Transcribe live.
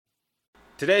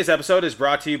Today's episode is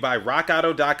brought to you by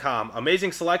RockAuto.com.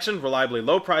 Amazing selection, reliably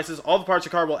low prices, all the parts your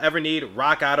car will ever need,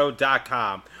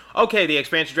 RockAuto.com. Okay, the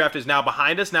expansion draft is now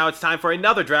behind us. Now it's time for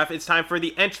another draft. It's time for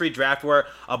the entry draft where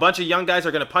a bunch of young guys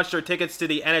are going to punch their tickets to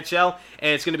the NHL, and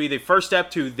it's going to be the first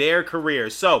step to their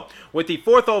careers. So, with the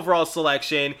 4th overall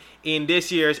selection in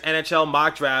this year's NHL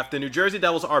mock draft, the New Jersey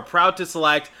Devils are proud to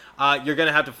select. You're going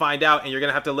to have to find out, and you're going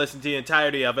to have to listen to the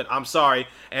entirety of it. I'm sorry.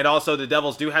 And also, the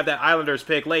Devils do have that Islanders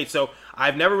pick late, so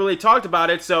I've never really talked about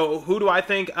it. So who do I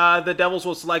think the Devils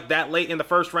will select that late in the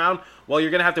first round? Well,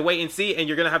 you're going to have to wait and see, and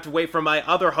you're going to have to wait for my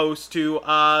other host to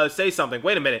say something.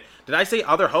 Wait a minute. Did I say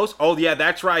other host? Oh, yeah,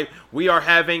 that's right. We are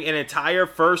having an entire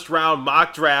first-round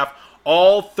mock draft,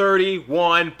 all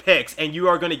 31 picks, and you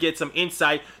are going to get some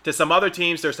insight to some other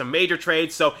teams. There's some major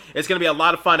trades, so it's going to be a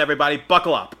lot of fun, everybody.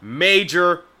 Buckle up.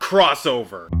 Major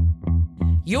crossover.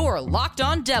 You're Locked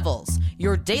On Devils,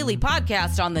 your daily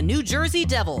podcast on the New Jersey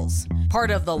Devils. Part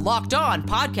of the Locked On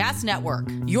Podcast Network,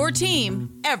 your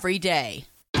team every day.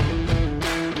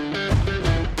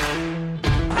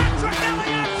 Patrick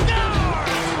Elliott scores!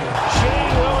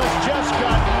 Shane Willis just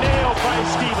got nailed by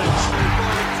Stevens.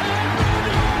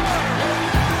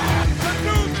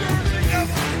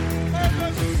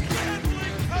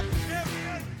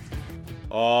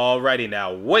 Alrighty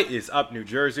now, what is up, New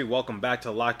Jersey? Welcome back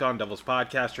to Locked On Devils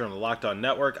podcast here on the Locked On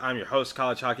Network. I'm your host,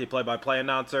 college hockey play-by-play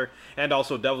announcer, and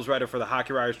also Devils writer for the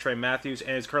Hockey Writers, Trey Matthews,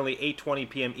 and it's currently 8:20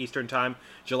 p.m. Eastern Time,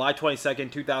 July 22nd,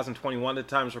 2021, the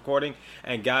time is recording.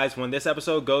 And guys, when this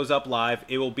episode goes up live,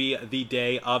 it will be the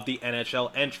day of the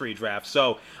NHL entry draft.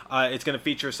 So it's going to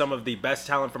feature some of the best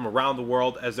talent from around the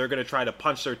world as they're going to try to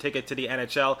punch their ticket to the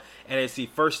NHL, and it's the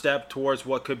first step towards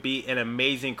what could be an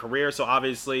amazing career. So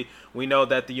obviously, we know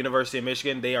that the University of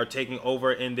Michigan, they are taking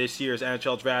over in this year's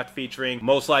NHL draft, featuring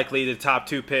most likely the top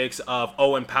 2 picks of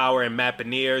Owen Power and Matt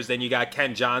Beniers. Then you got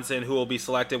Ken Johnson, who will be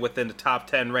selected within the top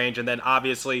 10 range. And then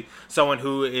obviously someone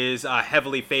who is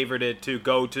heavily favored to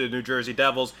go to the New Jersey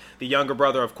Devils, the younger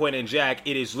brother of Quinn and Jack.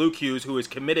 It is Luke Hughes, who is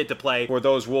committed to play for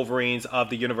those Wolverines of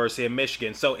the University of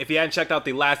Michigan. So if you hadn't checked out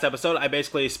the last episode, I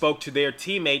basically spoke to their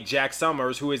teammate, Jack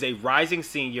Summers, who is a rising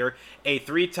senior, a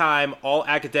 3-time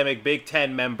All-Academic Big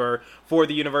Ten member for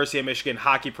the University of Michigan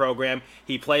hockey program.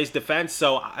 He plays defense,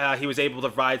 so he was able to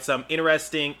provide some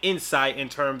interesting insight in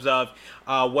terms of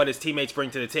what his teammates bring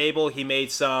to the table. He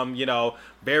made some,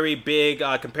 very big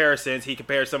comparisons. He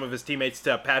compared some of his teammates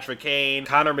to Patrick Kane,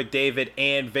 Connor McDavid,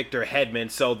 and Victor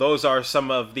Hedman. So those are some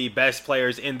of the best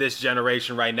players in this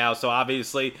generation right now. So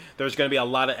obviously, there's going to be a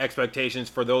lot of expectations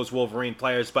for those Wolverine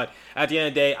players. But at the end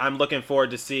of the day, I'm looking forward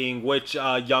to seeing which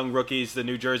young rookies the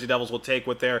New Jersey Devils will take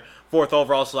with their 4th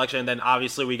overall selection. And then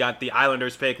obviously, we got the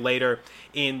Islanders pick later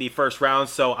in the first round.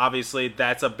 So obviously,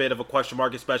 that's a bit of a question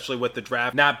mark, especially with the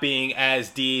draft not being as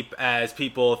deep as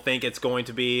people think it's going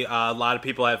to be. A lot of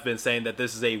people have been saying that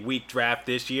this is a weak draft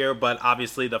this year, but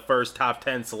obviously the first top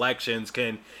 10 selections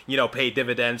can, pay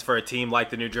dividends for a team like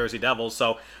the New Jersey Devils.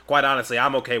 So quite honestly,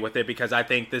 I'm okay with it because I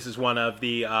think this is one of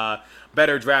the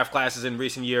better draft classes in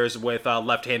recent years with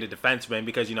left-handed defensemen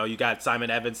because, you got Simon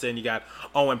Edvinsson, you got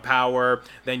Owen Power,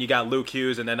 then you got Luke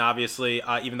Hughes, and then obviously,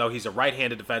 even though he's a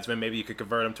right-handed defenseman, maybe you could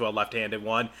convert him to a left-handed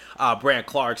one, Brandt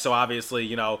Clark. So obviously,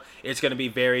 it's going to be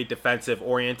very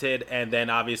defensive-oriented, and then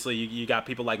obviously you got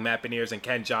people like Matt Beniers and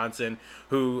Ken Johnson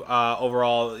who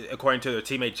overall, according to their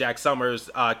teammate Jack Summers,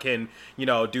 can,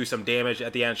 do some damage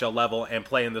at the NHL level and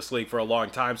play in this league for a long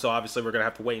time. So obviously, we're going to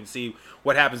have to wait and see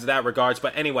what happens in that regards.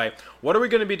 But anyway, what are we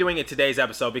going to be doing in today's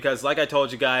episode? Because like I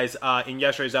told you guys in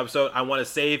yesterday's episode, I want to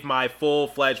save my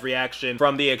full-fledged reaction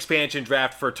from the expansion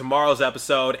draft for tomorrow's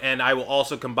episode, and I will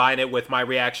also combine it with my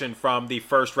reaction from the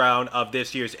first round of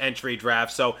this year's entry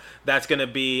draft. So that's going to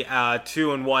be a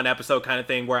 2-in-1 episode kind of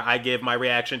thing where I give my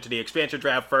reaction to the expansion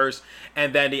draft first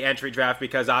and then the entry draft,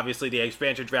 because obviously the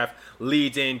expansion draft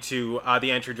leads into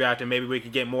the entry draft, and maybe we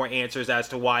could get more answers as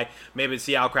to why maybe the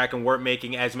Seattle Kraken weren't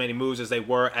making as many moves as they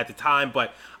were at the time.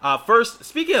 But first,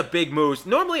 speaking of big moves,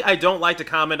 normally I don't like to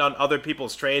comment on other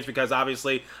people's trades because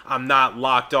obviously I'm not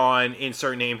locked on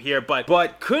insert name here, but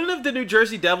couldn't have the New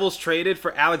Jersey Devils traded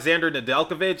for Alexander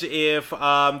Nedeljkovic if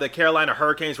the Carolina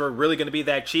Hurricanes were really going to be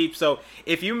that cheap? So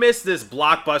if you missed this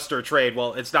blockbuster trade,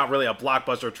 well, it's not really a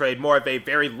blockbuster trade, more of a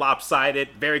very lopsided,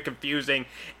 very confusing,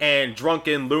 and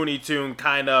drunken Looney Tune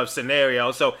kind of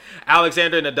scenario. So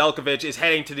Alexander Nedeljkovic is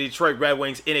heading to the Detroit Red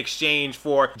Wings in exchange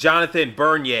for Jonathan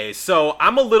Bernier. So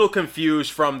I'm a little confused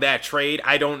confused from that trade.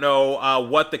 I don't know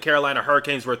what the Carolina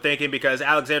Hurricanes were thinking, because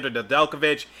Alexander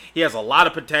Nedeljkovic, he has a lot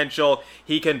of potential.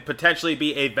 He can potentially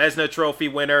be a Vezina Trophy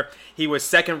winner. He was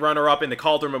second runner-up in the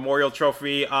Calder Memorial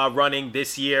Trophy running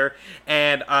this year.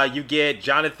 And you get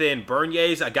Jonathan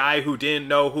Bernier, a guy who didn't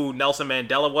know who Nelson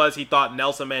Mandela was. He thought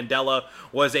Nelson Mandela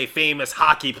was a famous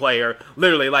hockey player.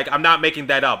 Literally, like, I'm not making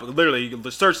that up. Literally,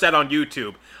 search that on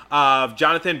YouTube.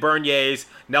 Jonathan Bernier's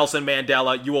Nelson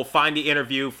Mandela. You will find the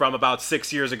interview from about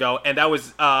 6 years ago, and that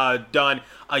was done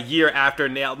a year after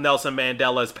Nelson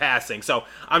Mandela's passing. So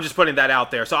I'm just putting that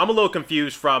out there. So I'm a little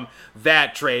confused from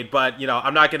that trade, but, you know,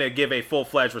 I'm not going to give a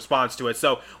full-fledged response to it.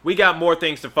 So we got more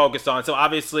things to focus on. So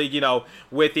obviously, you know,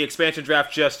 with the expansion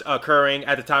draft just occurring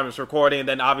at the time of this recording, and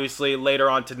then obviously later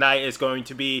on tonight is going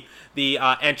to be the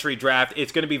entry draft.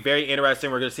 It's going to be very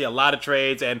interesting. We're going to see a lot of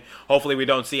trades, and hopefully we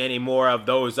don't see any more of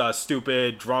those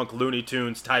stupid, drunk Looney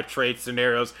Tunes type trade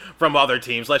scenarios from other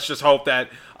teams. Let's just hope that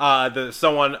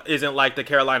someone isn't like the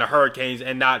Carolina Hurricanes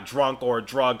and not drunk or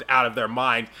drugged out of their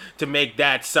mind to make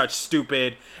that such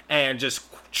stupid and just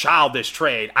childish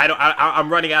trade. I'm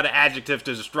running out of adjectives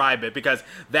to describe it, because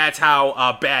that's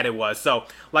how bad it was. So,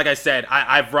 like I said,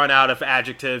 I've run out of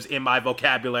adjectives in my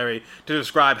vocabulary to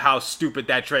describe how stupid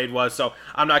that trade was. So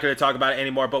I'm not going to talk about it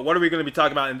anymore. But what are we going to be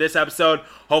talking about in this episode?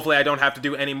 Hopefully I don't have to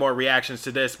do any more reactions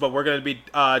to this, but we're going to be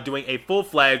doing a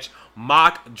full-fledged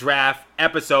mock draft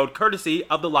episode courtesy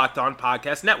of the Locked On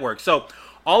Podcast Network. So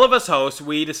all of us hosts,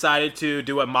 we decided to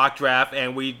do a mock draft,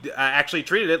 and we actually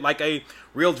treated it like a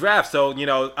real draft. So, you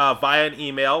know, via an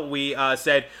email, we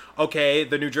said, okay,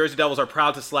 the New Jersey Devils are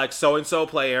proud to select so-and-so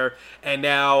player, and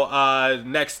now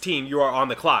next team, you are on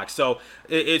the clock. So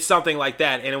it's something like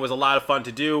that, and it was a lot of fun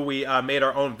to do. We made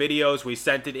our own videos. We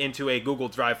sent it into a Google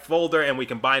Drive folder, and we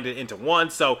combined it into one.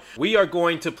 So we are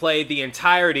going to play the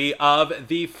entirety of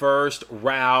the first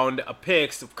round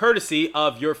picks, courtesy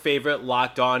of your favorite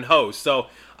Locked On host. So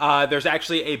there's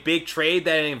actually a big trade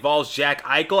that involves Jack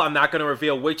Eichel. I'm not going to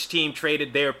reveal which team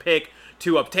traded their pick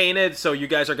to obtain it, so you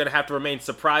guys are going to have to remain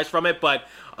surprised from it. But,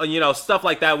 you know, stuff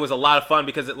like that was a lot of fun,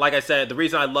 because, like I said, the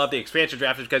reason I love the expansion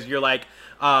draft is because you're like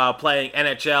playing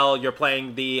NHL, you're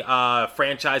playing the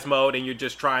franchise mode, and you're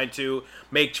just trying to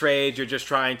make trades, you're just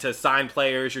trying to sign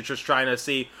players, you're just trying to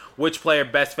see which player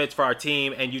best fits for our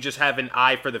team, and you just have an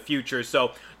eye for the future.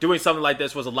 So doing something like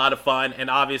this was a lot of fun, and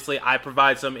obviously I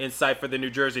provide some insight for the New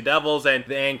Jersey Devils,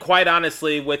 and quite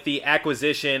honestly, with the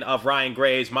acquisition of Ryan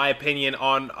Graves, my opinion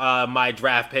on my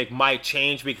draft pick might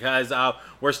change, because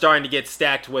we're starting to get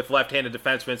stacked with left-handed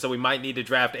defensemen, so we might need to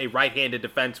draft a right-handed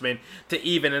defenseman to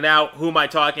even it out. Who am I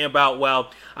talking about?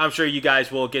 Well, I'm sure you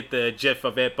guys will get the gist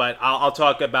of it, but I'll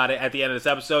talk about it at the end of this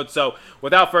episode. So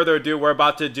without further ado, we're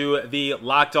about to do the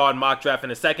Locked On mock draft in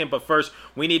a second, but first,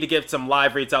 we need to get some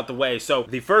live reads out the way. So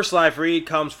the first live read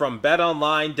comes from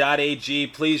betonline.ag.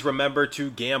 Please remember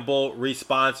to gamble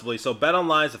responsibly. So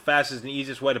BetOnline is the fastest and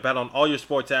easiest way to bet on all your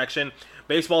sports action.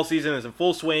 Baseball season is in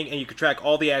full swing, and you can track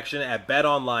all the action at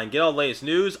BetOnline. Get all the latest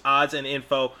news, odds, and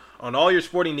info on all your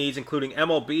sporting needs, including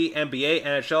MLB, NBA,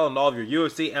 NHL, and all of your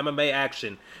UFC, MMA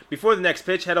action. Before the next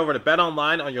pitch, head over to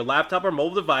BetOnline on your laptop or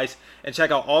mobile device and check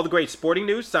out all the great sporting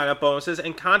news, sign-up bonuses,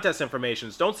 and contest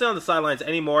information. Don't sit on the sidelines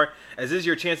anymore, as this is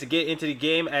your chance to get into the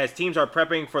game as teams are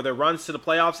prepping for their runs to the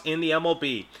playoffs in the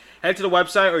MLB. Head to the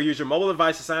website or use your mobile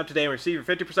device to sign up today and receive your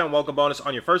 50% welcome bonus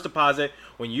on your first deposit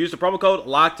when you use the promo code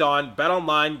LOCKEDON.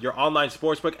 BetOnline, your online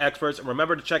sportsbook experts. And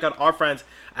remember to check out our friends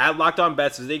at Locked On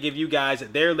Bets, as they give you guys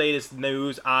their latest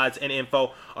news, odds, and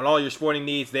info on all your sporting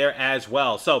needs there as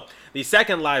well. So the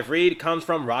second live read comes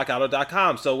from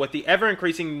RockAuto.com. So with the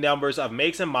ever-increasing numbers of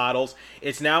makes and models,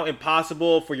 it's now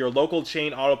impossible for your local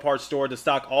chain auto parts store to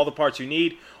stock all the parts you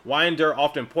need. Why endure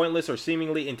often pointless or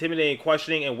seemingly intimidating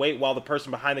questioning and wait while the person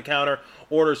behind the counter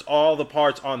orders all the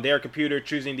parts on their computer,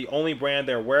 choosing the only brand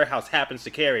their warehouse happens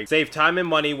to carry? Save time and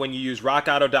money when you use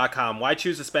RockAuto.com. Why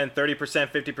choose to spend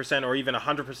 30%, 50%, or even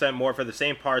 100% more for the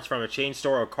same parts from a chain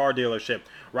store or car dealership?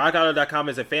 RockAuto.com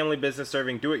is a family business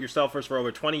serving do-it-yourselfers for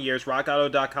over 20 years.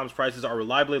 RockAuto.com's prices are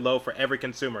reliably low for every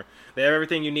consumer. They have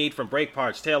everything you need, from brake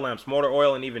parts, tail lamps, motor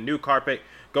oil, and even new carpet.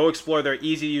 Go explore their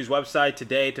easy-to-use website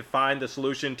today to find the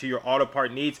solution to your auto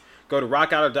part needs. Go to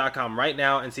RockAuto.com right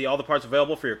now and see all the parts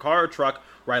available for your car or truck.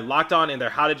 Write Locked On in their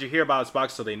How Did You Hear About Us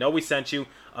box so they know we sent you.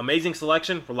 Amazing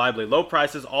selection, reliably low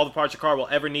prices, all the parts your car will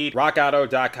ever need.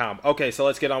 RockAuto.com. Okay, so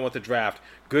let's get on with the draft.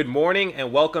 Good morning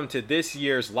and welcome to this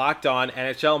year's Locked On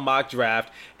NHL Mock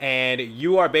Draft. And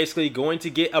you are basically going to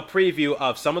get a preview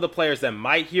of some of the players that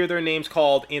might hear their names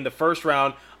called in the first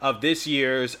round of this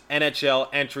year's NHL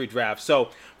entry draft. So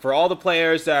For all the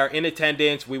players that are in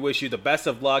attendance, we wish you the best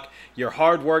of luck. Your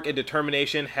hard work and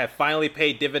determination have finally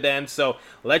paid dividends. So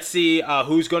let's see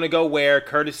who's going to go where,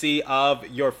 courtesy of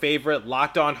your favorite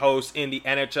Locked On hosts in the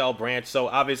NHL branch. So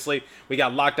obviously, we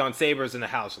got Locked On Sabres in the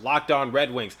house, Locked On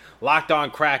Red Wings, Locked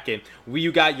On Kraken.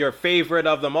 You got your favorite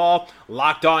of them all,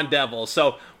 Locked On Devils.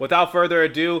 So without further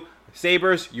ado,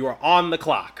 Sabres, you are on the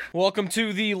clock. Welcome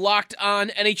to the Locked On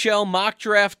NHL Mock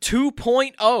Draft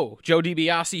 2.0. Joe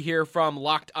DiBiase here from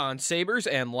Locked On Sabres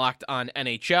and Locked On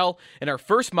NHL. In our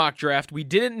first mock draft, we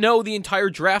didn't know the entire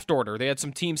draft order. They had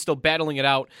some teams still battling it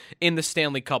out in the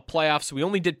Stanley Cup playoffs, so we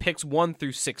only did picks 1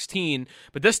 through 16.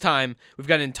 But this time, we've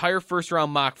got an entire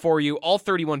first-round mock for you, all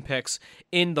 31 picks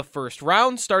in the first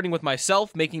round, starting with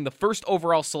myself making the first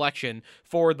overall selection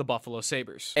for the Buffalo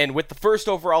Sabres. And with the first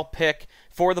overall pick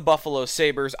for the Buffalo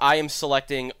Sabres, I am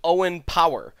selecting Owen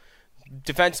Power,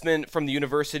 defenseman from the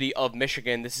University of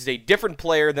Michigan. This is a different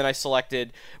player than I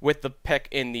selected with the pick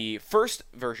in the first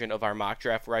version of our mock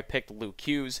draft, where I picked Luke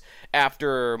Hughes.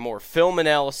 After more film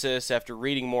analysis, after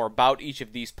reading more about each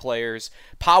of these players,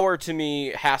 Power to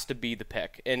me has to be the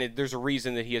pick, and there's a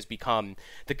reason that he has become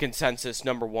the consensus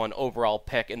number 1 overall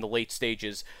pick in the late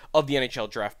stages of the NHL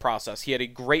draft process. He had a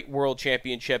great World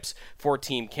Championships for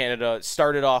Team Canada,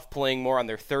 started off playing more on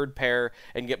their third pair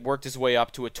and worked his way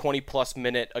up to a 20-plus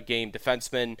minute a game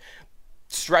defenseman.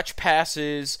 Stretch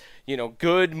passes,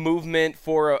 good movement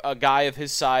for a guy of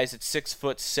his size at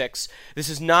 6'6". This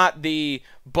is not the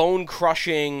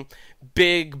bone-crushing,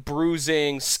 big,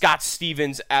 bruising, Scott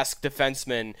Stevens-esque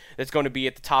defenseman that's going to be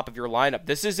at the top of your lineup.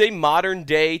 This is a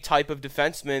modern-day type of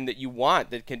defenseman that you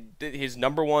want. His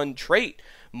number 1 trait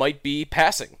might be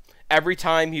passing. Every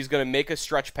time he's going to make a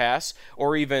stretch pass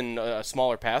or even a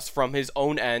smaller pass from his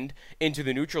own end into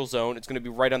the neutral zone, it's going to be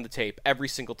right on the tape every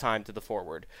single time to the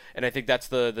forward. And I think that's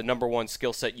the number 1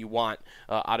 skill set you want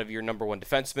out of your number 1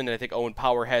 defenseman. And I think Owen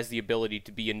Power has the ability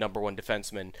to be a number 1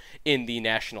 defenseman in the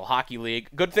National Hockey League.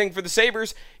 Good thing for the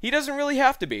Sabres, he doesn't really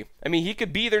have to be. I mean, he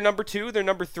could be their number 2, their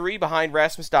number 3 behind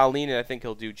Rasmus Dahlin, and I think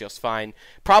he'll do just fine.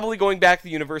 Probably going back to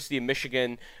the University of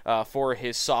Michigan for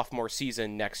his sophomore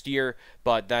season next year,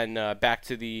 but then back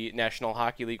to the National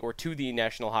Hockey League, or to the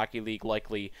National Hockey League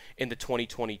likely in the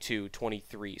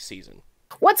 2022-23 season.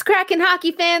 What's cracking,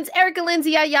 hockey fans? Erica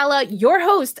Lindsay Ayala, your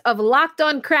host of Locked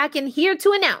On Kraken, here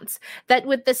to announce that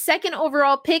with the second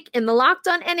overall pick in the Locked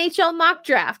On NHL mock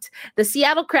draft, the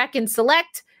Seattle Kraken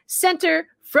select center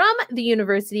from the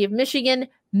University of Michigan,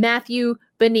 Matthew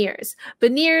Beniers.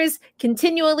 Beniers,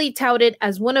 continually touted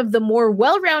as one of the more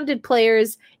well-rounded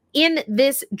players in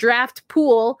this draft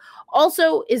pool,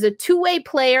 also is a two-way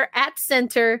player at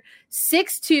center,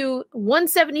 6'2",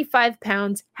 175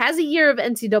 pounds, has a year of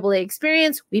NCAA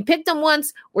experience. We picked him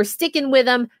once. We're sticking with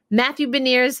him. Matthew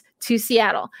Beniers to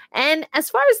Seattle. And as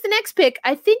far as the next pick,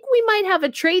 I think we might have a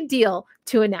trade deal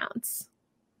to announce.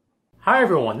 Hi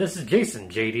everyone, this is Jason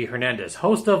JD Hernandez,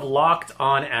 host of Locked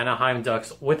On Anaheim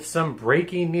Ducks, with some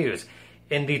breaking news.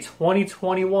 In the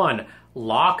 2021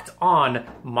 Locked On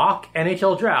Mock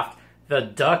NHL Draft, the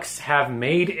Ducks have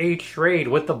made a trade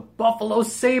with the Buffalo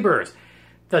Sabres.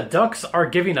 The Ducks are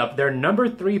giving up their number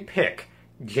 3 pick,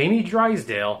 Jamie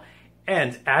Drysdale,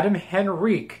 and Adam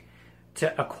Henrique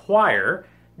to acquire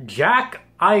Jack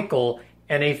Eichel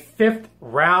and a 5th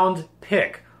round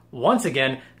pick. Once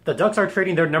again, the Ducks are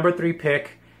trading their number 3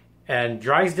 pick and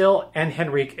Drysdale and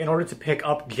Henrique in order to pick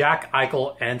up Jack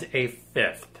Eichel and a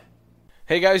 5th.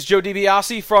 Hey guys, Joe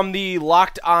DiBiase from the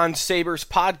Locked On Sabres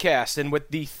podcast, and with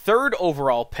the 3rd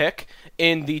overall pick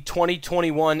in the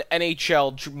 2021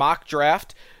 NHL mock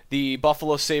draft, the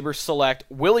Buffalo Sabres select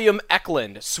William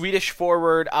Eklund, Swedish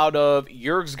forward out of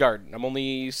Djurgården. I'm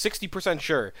only 60%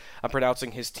 sure I'm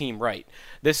pronouncing his team right.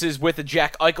 This is with a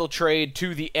Jack Eichel trade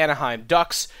to the Anaheim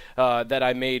Ducks that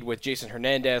I made with Jason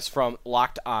Hernandez from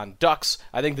Locked On Ducks.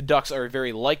 I think the Ducks are a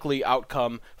very likely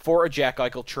outcome for a Jack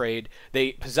Eichel trade.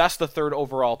 They possess the 3rd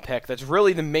overall pick. That's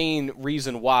really the main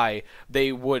reason why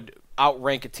they would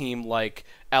outrank a team like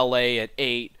LA at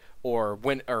 8, or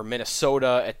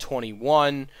Minnesota at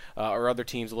 21, or other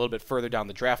teams a little bit further down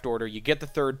the draft order. You get the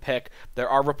 3rd pick. There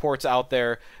are reports out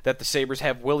there that the Sabres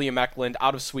have William Eklund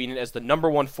out of Sweden as the number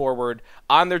 1 forward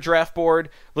on their draft board.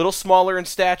 Little smaller in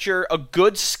stature, a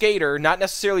good skater, not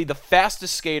necessarily the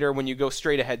fastest skater when you go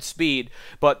straight ahead speed,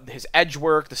 but his edge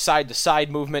work, the side-to-side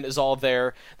movement is all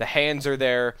there. The hands are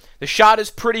there. The shot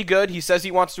is pretty good. He says he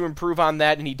wants to improve on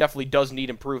that, and he definitely does need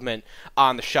improvement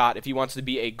on the shot if he wants to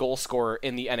be a goal scorer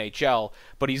in the NHL. NHL,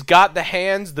 but he's got the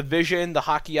hands, the vision, the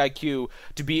hockey IQ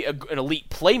to be an elite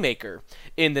playmaker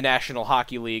in the National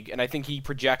Hockey League, and I think he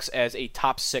projects as a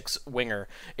top 6 winger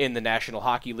in the National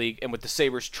Hockey League. And with the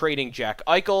Sabres trading Jack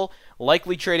Eichel,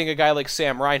 likely trading a guy like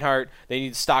Sam Reinhart, they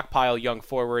need to stockpile young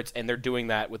forwards, and they're doing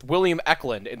that with William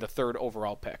Eklund in the 3rd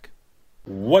overall pick.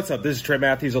 What's up? This is Trey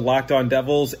Matthews of Locked On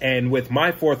Devils, and with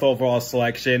my 4th overall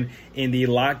selection in the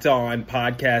Locked On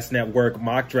Podcast Network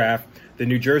mock draft, the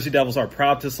New Jersey Devils are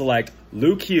proud to select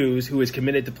Luke Hughes, who is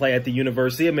committed to play at the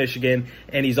University of Michigan,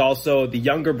 and he's also the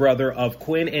younger brother of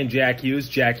Quinn and Jack Hughes.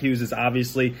 Jack Hughes is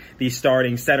obviously the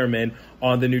starting centerman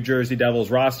on the New Jersey Devils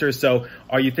roster. So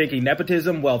are you thinking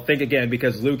nepotism? Well, think again,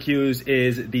 because Luke Hughes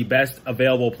is the best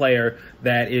available player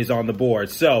that is on the board.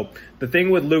 So the thing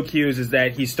with Luke Hughes is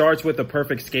that he starts with a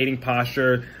perfect skating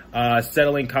posture,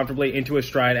 settling comfortably into his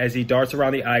stride as he darts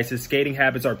around the ice. His skating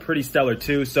habits are pretty stellar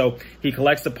too, so he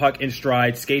collects the puck in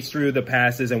stride, skates through the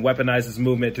passes, and weaponizes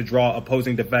movement to draw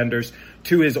opposing defenders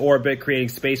to his orbit, creating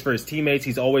space for his teammates.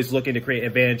 He's always looking to create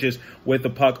advantages with the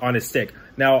puck on his stick.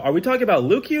 Now, are we talking about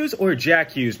Luke Hughes or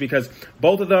Jack Hughes? Because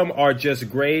both of them are just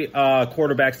great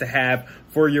quarterbacks to have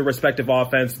for your respective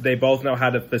offense. They both know how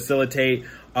to facilitate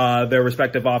their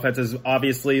respective offenses.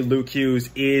 Obviously, Luke Hughes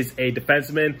is a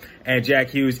defenseman and Jack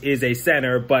Hughes is a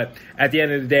center, but at the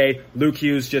end of the day, Luke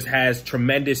Hughes just has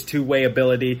tremendous two-way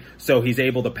ability. So he's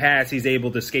able to pass, he's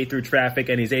able to skate through traffic,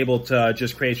 and he's able to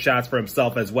just create shots for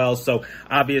himself as well. So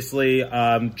obviously,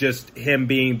 just him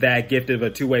being that gifted of a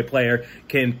two-way player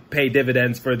can pay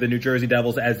dividends for the New Jersey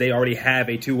Devils, as they already have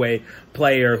a two-way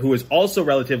player who is also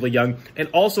relatively young and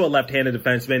also a left-handed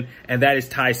defenseman, and that is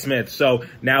Ty Smith. So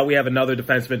now we have another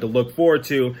defenseman to look forward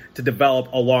to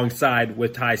develop alongside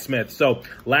with Ty Smith. So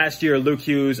last year, Luke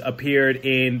Hughes appeared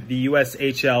in the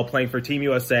USHL playing for Team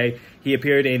USA. He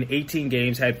appeared in 18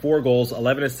 games, had 4 goals,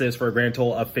 11 assists for a grand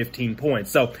total of 15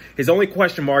 points. So his only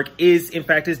question mark is, in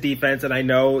fact, his defense. And I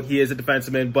know he is a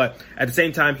defenseman, but at the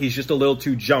same time, he's just a little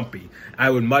too jumpy. I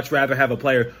would much rather have a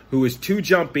player who is too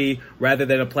jumpy rather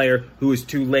than a player who is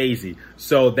too lazy.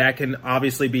 So that can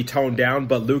obviously be toned down,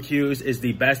 but Luke Hughes is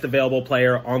the best available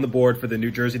player on the board for the New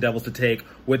Jersey Devils to take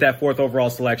with that 4th overall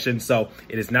selection. So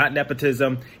it is not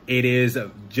nepotism. It is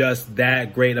just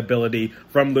that great ability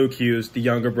from Luke Hughes, the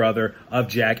younger brother of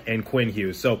Jack and Quinn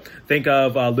Hughes. So think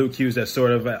of Luke Hughes as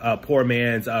sort of a poor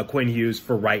man's Quinn Hughes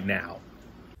for right now.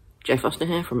 Jay Foster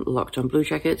here from Locked On Blue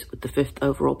Jackets with the 5th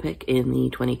overall pick in the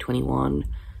 2021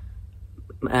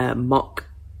 mock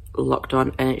Locked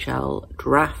On NHL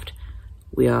draft.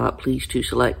 We are pleased to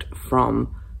select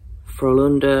from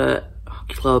Frölunda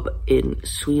Hockey Club in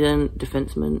Sweden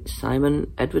defenseman Simon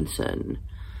Edvinsson.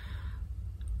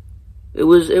 It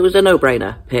was a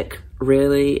no-brainer pick,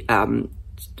 really.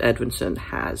 Edvinsson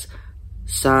has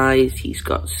size, he's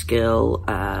got skill.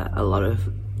 A lot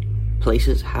of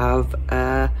places have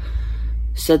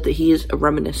said that he is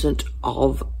reminiscent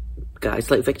of guys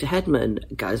like Victor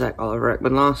Hedman, guys like Oliver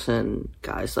Ekman-Larsson,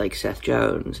 guys like Seth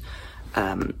Jones.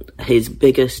 His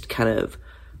biggest kind of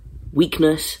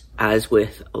weakness, as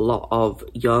with a lot of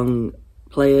young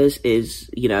players, is,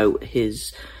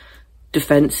 his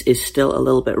defense is still a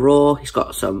little bit raw. He's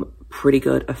got some pretty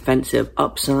good offensive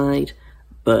upside,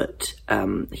 but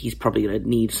he's probably going to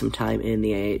need some time in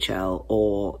the AHL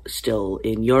or still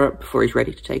in Europe before he's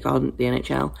ready to take on the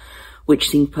NHL, which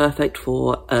seemed perfect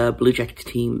for a Blue Jackets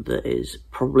team that is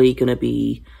probably going to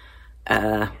be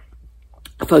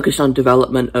focused on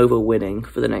development over winning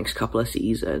for the next couple of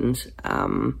seasons.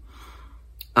 I'm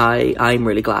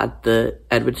really glad that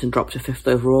Edvinsson dropped to 5th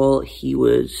overall. He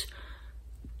was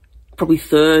probably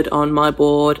 3rd on my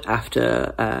board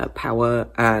after Power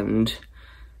and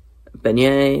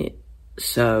Beignet,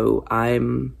 so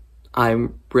I'm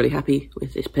really happy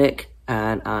with this pick,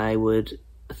 and I would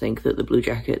think that the Blue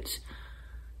Jackets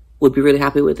would be really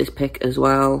happy with this pick as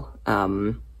well.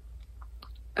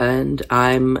 And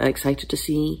I'm excited to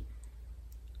see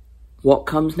what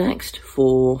comes next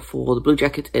for the Blue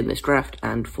Jackets in this draft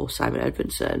and for Simon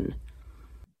Edvinsson.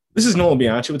 This is Nolan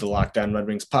Bianchi with the Locked On Red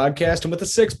Wings podcast, and with the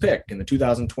 6th pick in the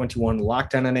 2021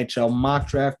 Locked On NHL Mock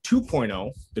Draft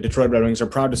 2.0, the Detroit Red Wings are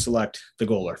proud to select the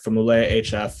goalie from Luleå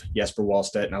HF, Jesper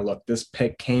Wallstedt. Now look, this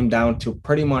pick came down to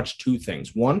pretty much 2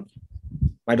 things. One,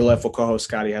 my delightful co-host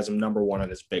Scotty has him number 1 on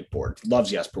his big board.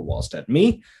 Loves Jesper Wallstedt.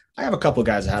 Me, I have a couple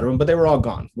guys ahead of him, but they were all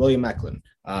gone. William Eklund,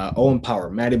 Owen Power,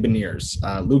 Matty Beniers,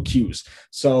 Luke Hughes.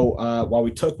 So while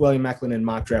we took William Eklund in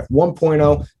mock draft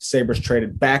 1.0, Sabres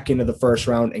traded back into the first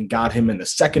round and got him in the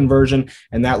second version.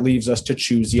 And that leaves us to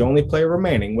choose the only player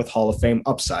remaining with Hall of Fame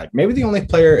upside. Maybe the only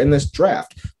player in this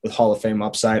draft with Hall of Fame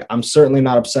upside. I'm certainly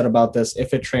not upset about this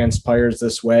if it transpires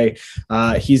this way.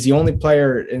 He's the only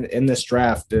player in this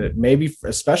draft, maybe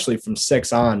especially from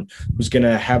 6 on, who's going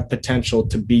to have potential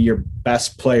to be your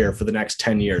best player for the next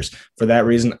 10 years. For that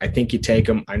reason, I think you take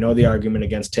him. I know the argument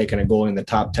against taking a goalie in the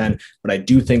top 10, but I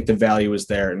do think the value is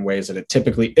there in ways that it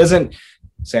typically isn't.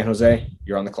 San Jose,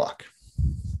 you're on the clock.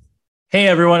 Hey,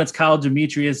 everyone. It's Kyle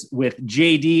Demetrius with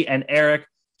JD and Eric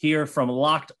here from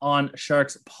Locked On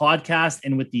Sharks podcast.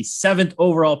 And with the 7th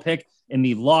overall pick in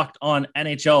the Locked On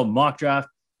NHL mock draft,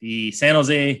 the San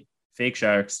Jose Fake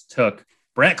Sharks took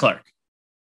Brandt Clarke.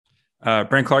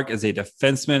 Brandt Clarke is a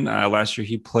defenseman. Last year,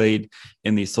 he played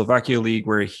in the Slovakia League,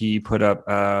 where he put up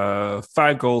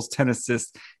 5 goals, 10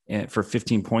 assists for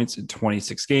 15 points in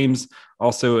 26 games.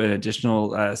 Also, an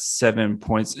additional 7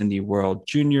 points in the World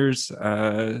Juniors.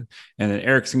 And then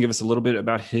Eric's can give us a little bit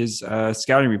about his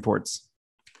scouting reports.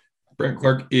 Brandt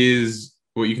Clarke is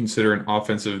what you consider an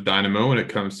offensive dynamo when it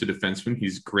comes to defensemen.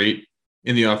 He's great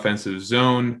in the offensive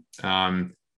zone.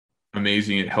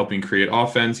 Amazing at helping create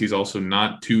offense. He's also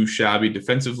not too shabby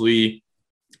defensively.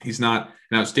 He's not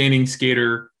an outstanding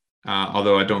skater,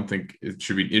 although I don't think it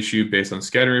should be an issue based on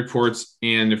scouting reports.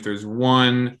 And if there's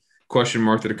one question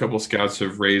mark that a couple of scouts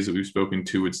have raised that we've spoken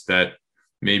to, it's that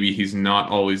maybe he's not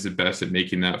always the best at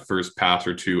making that first pass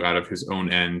or two out of his own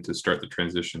end to start the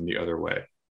transition the other way.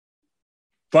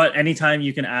 But anytime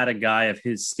you can add a guy of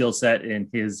his skill set and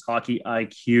his hockey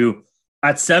IQ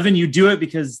at 7, you do it,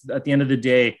 because at the end of the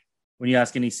day, when you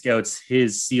ask any scouts,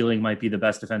 his ceiling might be the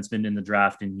best defenseman in the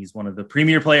draft, and he's one of the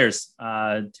premier players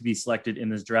to be selected in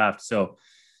this draft. So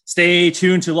stay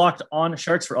tuned to Locked On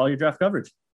Sharks for all your draft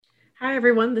coverage. Hi,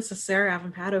 everyone. This is Sarah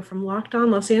Avampato from Locked On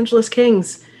Los Angeles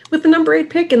Kings. With the number 8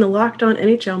 pick in the Locked On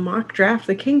NHL mock draft,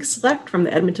 the Kings select from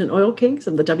the Edmonton Oil Kings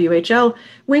of the WHL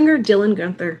winger Dylan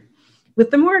Guenther. With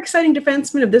the more exciting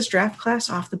defensemen of this draft class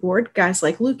off the board, guys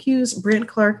like Luke Hughes, Brandt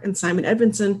Clarke, and Simon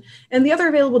Edvinsson, and the other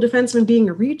available defensemen being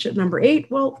a reach at number 8,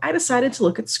 well, I decided to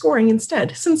look at scoring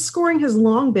instead, since scoring has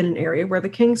long been an area where the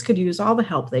Kings could use all the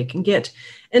help they can get.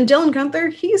 And Dylan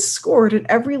Guenther, he's scored at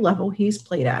every level he's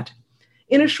played at.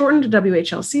 In a shortened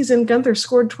WHL season, Guenther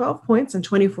scored 12 points and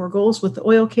 24 goals with the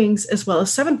Oil Kings, as well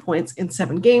as 7 points in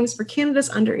 7 games for Canada's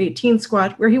under-18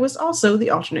 squad, where he was also the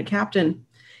alternate captain.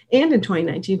 And in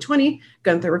 2019-20,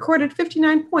 Guenther recorded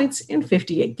 59 points in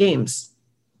 58 games.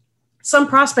 Some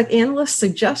prospect analysts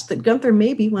suggest that Guenther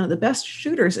may be one of the best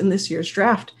shooters in this year's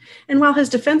draft. And while his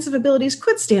defensive abilities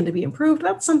could stand to be improved,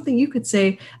 that's something you could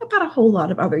say about a whole lot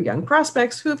of other young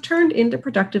prospects who have turned into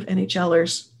productive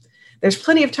NHLers. There's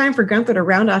plenty of time for Guenther to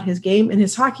round out his game, and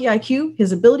his hockey IQ,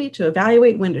 his ability to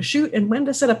evaluate when to shoot and when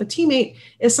to set up a teammate,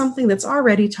 is something that's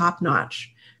already top-notch.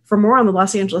 For more on the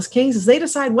Los Angeles Kings as they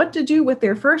decide what to do with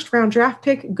their first-round draft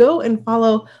pick, go and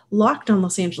follow Locked On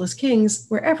Los Angeles Kings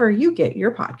wherever you get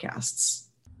your podcasts.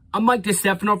 I'm Mike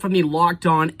DeStefano from the Locked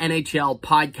On NHL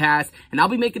podcast, and I'll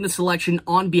be making the selection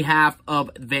on behalf of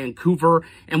Vancouver.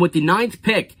 And with the 9th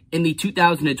pick in the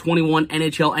 2021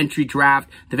 NHL entry draft,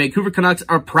 the Vancouver Canucks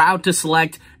are proud to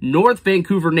select North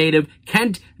Vancouver native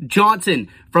Kent Johnson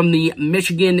from the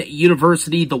Michigan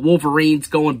University, the Wolverines,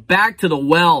 going back to the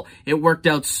well. It worked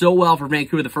out so well for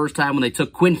Vancouver the first time when they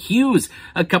took Quinn Hughes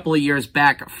a couple of years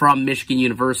back from Michigan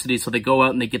University. So they go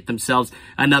out and they get themselves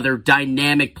another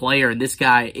dynamic player. And this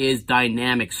guy is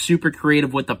dynamic, super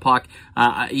creative with the puck.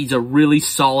 He's a really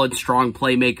solid, strong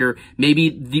playmaker.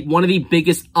 Maybe one of the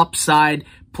biggest upside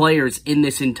players in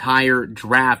this entire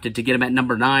draft, and to get him at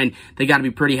number 9, they got to be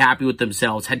pretty happy with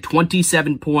themselves. Had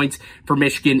 27 points for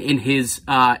Michigan in his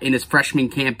freshman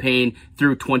campaign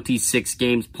through 26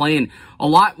 games, playing a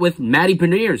lot with Matty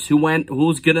Beniers,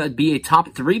 who's gonna be a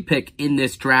top 3 pick in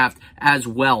this draft as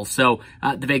well. So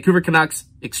the Vancouver Canucks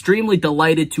extremely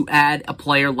delighted to add a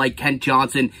player like Kent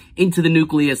Johnson into the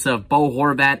nucleus of Bo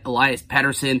Horvat, Elias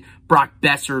Pettersson, Brock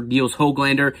Besser, Niels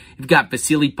Höglander. You've got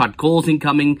Vasily Podkolzin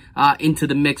coming into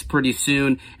the mix pretty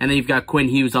soon. And then you've got Quinn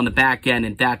Hughes on the back end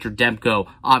and Thatcher Demko,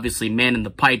 obviously man in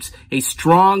the pipes. A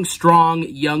strong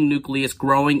young nucleus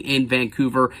growing in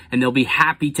Vancouver, and they'll be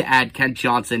happy to add Kent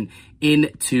Johnson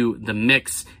into the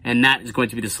mix. And that is going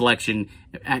to be the selection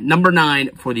at number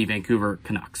 9 for the Vancouver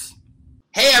Canucks.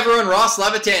 Hey everyone, Ross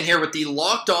Levitan here with the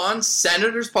Locked On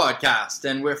Senators podcast,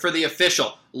 and we're for the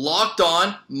official Locked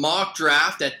On mock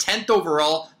draft at 10th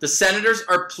overall. The Senators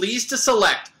are pleased to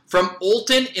select from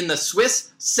Olton in the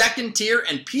Swiss second tier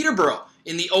and Peterborough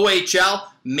In the OHL,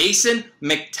 Mason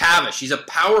McTavish. He's a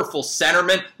powerful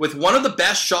centerman with one of the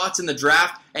best shots in the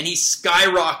draft, and he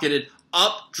skyrocketed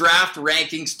up draft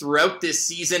rankings throughout this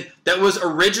season that was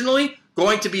originally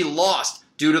going to be lost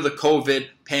due to the COVID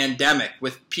pandemic.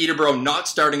 With Peterborough not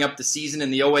starting up the season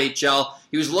in the OHL,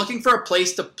 he was looking for a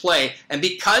place to play, and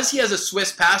because he has a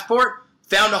Swiss passport,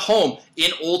 found a home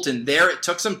in Olton. There, it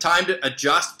took some time to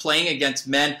adjust playing against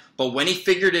men, but when he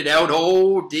figured it out,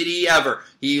 oh, did he ever.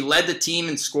 He led the team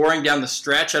in scoring down the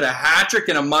stretch, had a hat-trick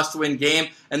in a must-win game,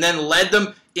 and then led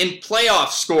them in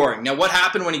playoff scoring. Now, what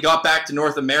happened when he got back to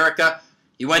North America?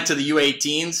 He went to the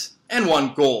U18s and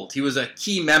won gold. He was a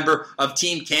key member of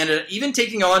Team Canada, even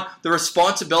taking on the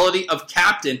responsibility of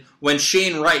captain when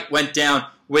Shane Wright went down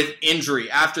with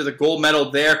injury. After the gold medal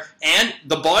there and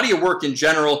the body of work in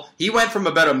general, he went from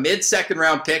about a mid-second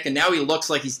round pick, and now he looks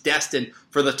like he's destined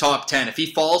for the top 10. If he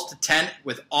falls to 10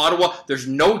 with Ottawa, there's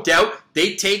no doubt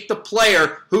they take the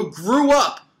player who grew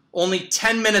up only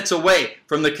 10 minutes away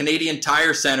from the Canadian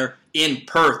Tire Centre in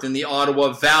Perth in the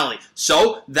Ottawa Valley.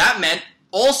 So that meant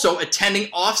also attending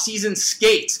off-season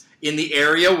skates in the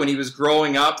area when he was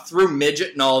growing up through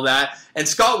midget and all that. And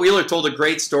Scott Wheeler told a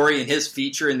great story in his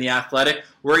feature in The Athletic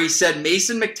where he said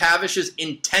Mason McTavish's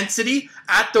intensity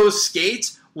at those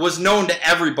skates was known to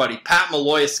everybody. Pat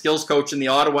Malloy, a skills coach in the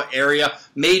Ottawa area,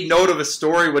 made note of a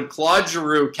story when Claude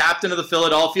Giroux, captain of the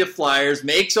Philadelphia Flyers,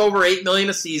 makes over $8 million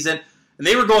a season, and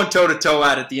they were going toe-to-toe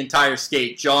at it the entire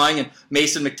skate, jawing, and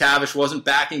Mason McTavish wasn't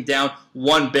backing down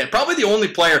one bit. Probably the only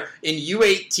player in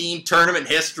U18 tournament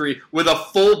history with a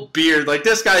full beard. Like,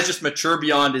 this guy's just mature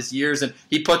beyond his years, and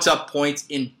he puts up points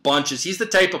in bunches. He's the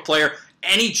type of player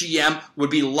any GM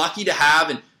would be lucky to have,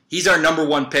 and he's our number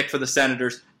one pick for the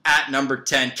Senators at number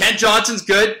 10. Kent Johnson's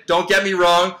good, don't get me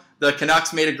wrong. The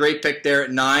Canucks made a great pick there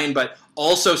at 9, but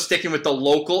also sticking with the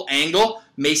local angle,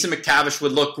 Mason McTavish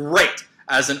would look great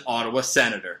as an Ottawa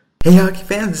Senator. Hey hockey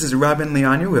fans, this is Robin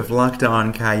Leonio with Locked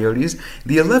On Coyotes,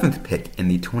 the 11th pick in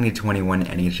the 2021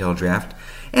 NHL Draft,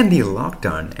 and the Locked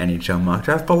On NHL Mock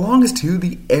Draft belongs to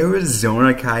the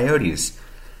Arizona Coyotes.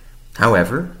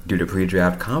 However, due to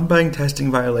pre-draft combine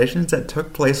testing violations that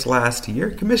took place last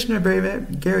year, Commissioner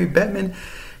Gary Bettman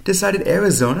decided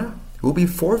Arizona will be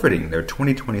forfeiting their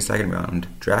 2020 second-round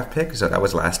draft pick, so that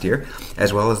was last year,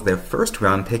 as well as their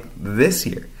first-round pick this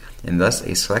year, and thus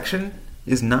a selection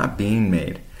is not being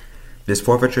made. This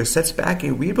forfeiture sets back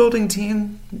a rebuilding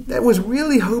team that was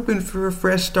really hoping for a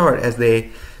fresh start as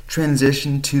they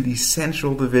transition to the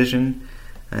Central Division.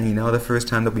 The first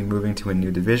time they'll be moving to a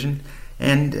new division.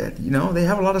 And, they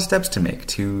have a lot of steps to make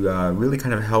to really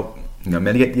kind of help,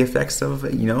 mitigate the effects of,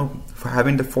 for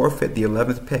having to forfeit the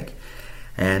 11th pick.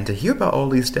 And to hear about all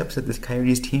these steps that this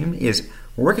Coyotes team is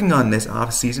working on this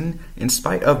offseason in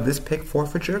spite of this pick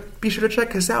forfeiture, be sure to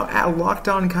check us out at Locked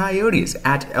On Coyotes,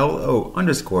 at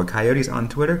LO_Coyotes on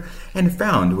Twitter, and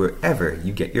found wherever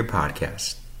you get your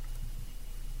podcasts.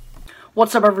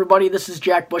 What's up, everybody? This is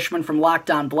Jack Bushman from Locked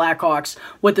On Blackhawks.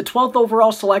 With the 12th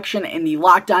overall selection in the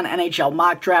Locked On NHL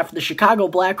Mock Draft, the Chicago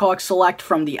Blackhawks select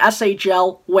from the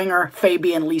SHL winger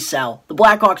Fabian Lysell. The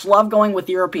Blackhawks love going with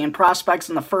European prospects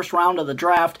in the first round of the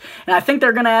draft, and I think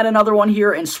they're going to add another one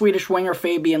here in Swedish winger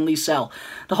Fabian Lysell.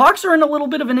 The Hawks are in a little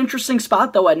bit of an interesting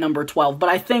spot, though, at number 12, but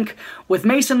I think with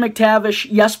Mason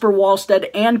McTavish, Jesper Wallstedt,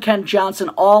 and Kent Johnson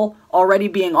all already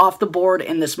being off the board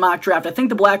in this mock draft, I think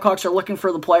the Blackhawks are looking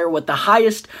for the player with the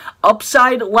highest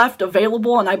upside left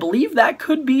available, and I believe that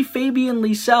could be Fabian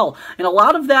Lysell. And a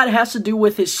lot of that has to do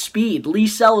with his speed.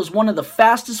 Lysell is one of the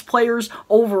fastest players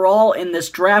overall in this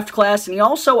draft class, and he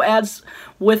also adds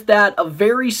with that a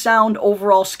very sound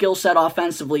overall skill set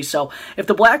offensively. So if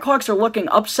the Blackhawks are looking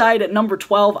upside at number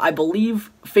 12, I believe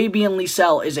Fabian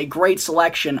Lysell is a great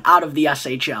selection out of the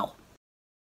SHL.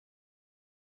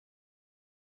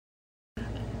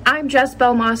 I'm Jess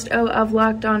Belmosto of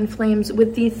Locked On Flames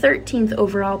with the 13th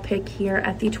overall pick here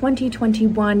at the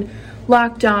 2021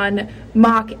 Locked On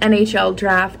Mock NHL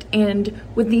Draft. And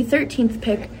with the 13th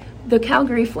pick, the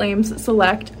Calgary Flames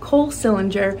select Cole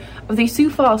Sillinger of the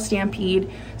Sioux Falls Stampede.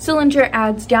 Sillinger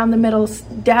adds down the middle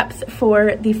depth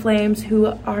for the Flames, who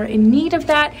are in need of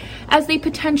that as they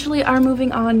potentially are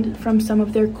moving on from some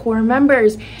of their core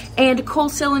members. And Cole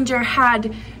Sillinger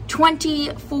had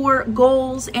 24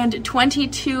 goals and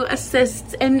 22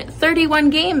 assists in 31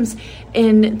 games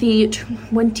in the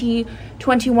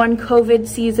 2021 COVID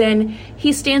season.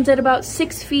 He stands at about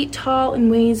 6 feet tall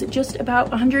and weighs just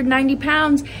about 190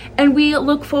 pounds, and we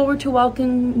look forward to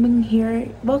welcoming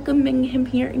him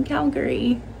here in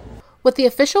Calgary. With the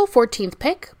official 14th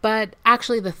pick, but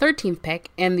actually the 13th pick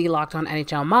in the Locked On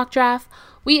NHL Mock Draft,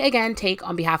 We again take,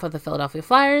 on behalf of the Philadelphia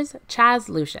Flyers, Chaz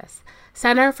Lucius,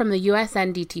 center from the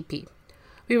USNDTP.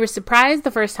 We were surprised the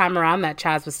first time around that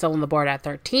Chaz was still on the board at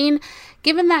 13,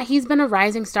 given that he's been a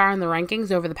rising star in the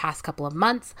rankings over the past couple of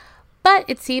months, but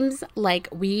it seems like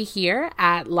we here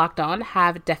at Locked On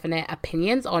have definite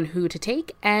opinions on who to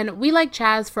take, and we like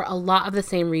Chaz for a lot of the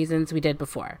same reasons we did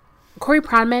before. Corey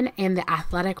Pronman and the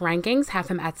Athletic rankings have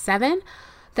him at 7.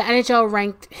 The NHL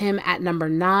ranked him at number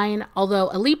 9, although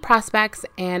Elite Prospects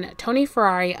and Tony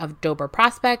Ferrari of Dober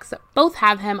Prospects both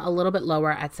have him a little bit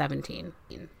lower at 17.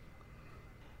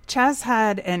 Chaz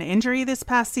had an injury this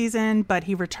past season, but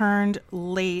he returned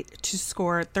late to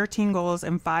score 13 goals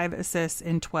and 5 assists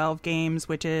in 12 games,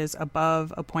 which is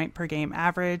above a point per game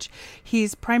average.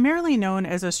 He's primarily known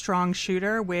as a strong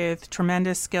shooter with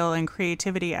tremendous skill and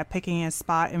creativity at picking his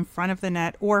spot in front of the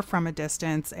net or from a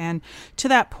distance. And to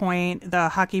that point, the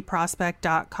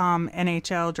hockeyprospect.com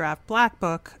NHL Draft Black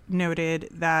Book noted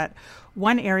that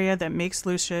one area that makes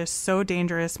Lucius so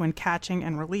dangerous when catching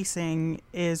and releasing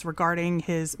is regarding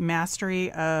his mastery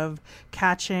of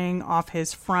catching off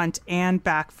his front and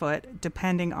back foot,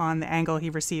 depending on the angle he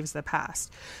receives the pass.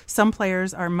 Some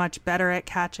players are much better at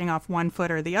catching off one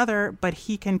foot or the other, but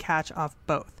he can catch off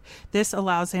both. This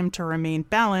allows him to remain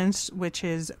balanced, which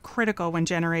is critical when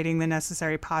generating the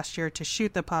necessary posture to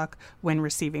shoot the puck when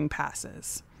receiving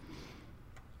passes.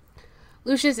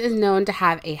 Lucius is known to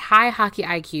have a high hockey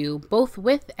IQ, both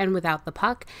with and without the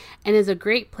puck, and is a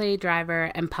great play driver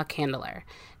and puck handler.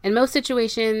 In most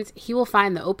situations, he will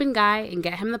find the open guy and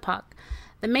get him the puck.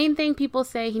 The main thing people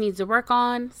say he needs to work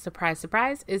on, surprise,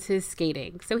 surprise, is his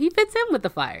skating, so he fits in with the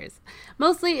Flyers.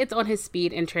 Mostly, it's on his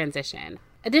speed and transition.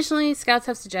 Additionally, scouts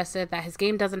have suggested that his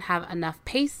game doesn't have enough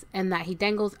pace and that he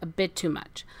dangles a bit too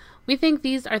much. We think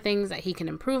these are things that he can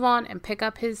improve on and pick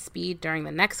up his speed during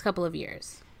the next couple of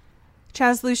years.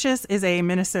 Chaz Lucius is a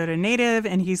Minnesota native,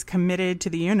 and he's committed to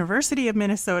the University of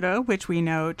Minnesota, which we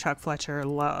know Chuck Fletcher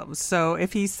loves. So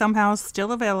if he's somehow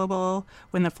still available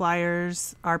when the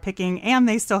Flyers are picking and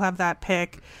they still have that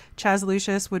pick, Chaz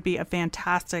Lucius would be a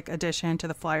fantastic addition to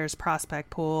the Flyers prospect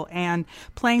pool. And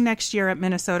playing next year at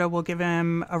Minnesota will give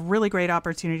him a really great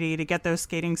opportunity to get those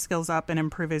skating skills up and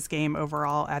improve his game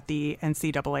overall at the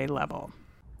NCAA level.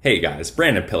 Hey guys,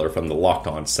 Brandon Pillar from the Locked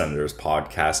On Senators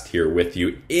podcast here with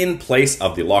you in place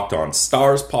of the Locked On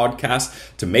Stars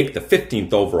podcast to make the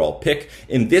 15th overall pick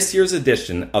in this year's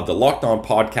edition of the Locked On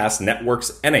Podcast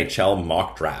Network's NHL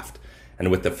Mock Draft. And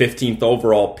with the 15th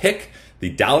overall pick, the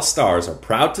Dallas Stars are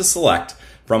proud to select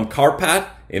from Karpat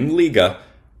in Liga,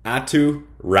 Aatu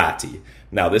Räty.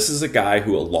 Now, this is a guy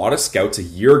who a lot of scouts a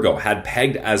year ago had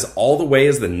pegged as all the way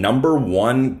as the number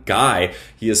 1 guy.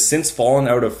 He has since fallen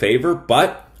out of favor,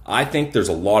 but I think there's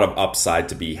a lot of upside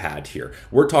to be had here.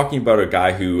 We're talking about a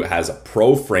guy who has a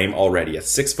pro frame already at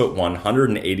 6'1",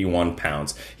 181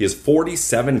 pounds. He has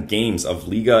 47 games of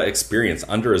Liga experience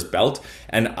under his belt,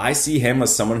 and I see him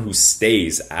as someone who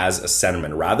stays as a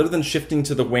centerman rather than shifting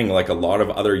to the wing like a lot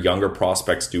of other younger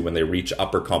prospects do when they reach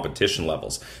upper competition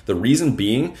levels. The reason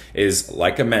being is,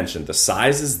 like I mentioned, the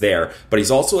size is there, but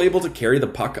he's also able to carry the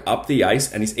puck up the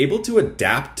ice, and he's able to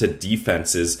adapt to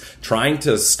defenses trying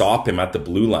to stop him at the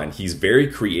blue line. He's very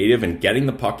creative in getting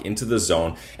the puck into the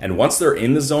zone, and once they're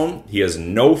in the zone, he has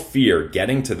no fear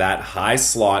getting to that high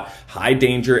slot, high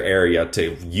danger area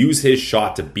to use his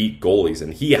shot to beat goalies,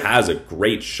 and he has a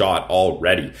great shot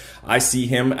already. I see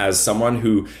him as someone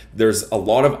who there's a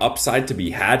lot of upside to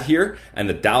be had here, and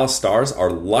the Dallas Stars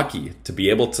are lucky to be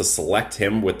able to select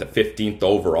him with the 15th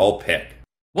overall pick.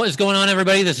 What is going on,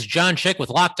 everybody? This is John Chick with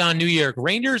Locked On New York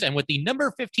Rangers, and with the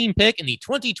number 15 pick in the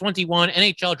 2021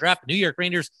 NHL Draft, the New York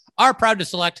Rangers are proud to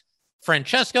select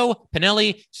Francesco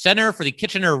Pinelli, center for the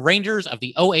Kitchener Rangers of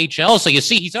the OHL. So you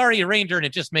see, he's already a Ranger, and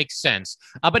it just makes sense.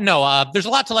 But no, there's a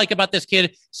lot to like about this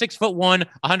kid. 6'1",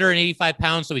 185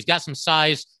 pounds, so he's got some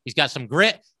size. He's got some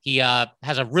grit. He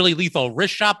has a really lethal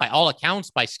wrist shot by all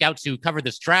accounts, by scouts who covered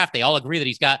this draft. They all agree that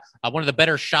he's got one of the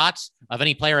better shots of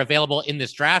any player available in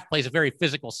this draft, plays a very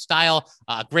physical style,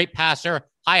 a great passer,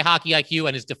 high hockey IQ,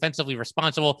 and is defensively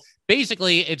responsible.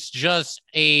 Basically, it's just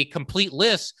a complete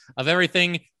list of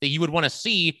everything that you would want to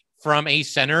see from a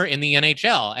center in the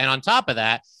NHL. And on top of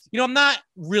that, I'm not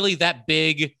really that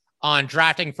big on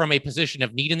drafting from a position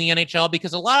of need in the NHL,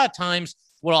 because a lot of times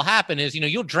what'll happen is,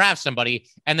 you'll draft somebody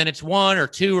and then it's 1 or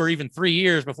 2 or even 3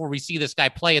 years before we see this guy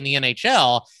play in the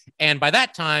NHL. And by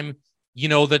that time,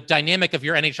 the dynamic of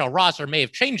your NHL roster may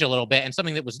have changed a little bit, and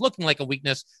something that was looking like a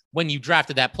weakness when you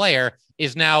drafted that player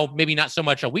is now maybe not so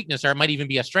much a weakness, or it might even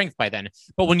be a strength by then.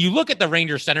 But when you look at the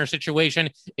Rangers center situation,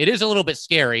 it is a little bit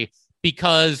scary,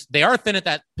 because they are thin at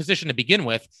that position to begin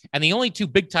with. And the only two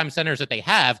big-time centers that they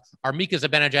have are Mika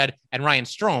Zibanejad and Ryan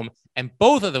Strome. And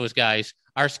both of those guys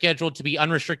are scheduled to be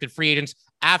unrestricted free agents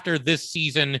after this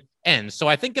season ends. So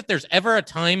I think if there's ever a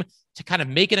time to kind of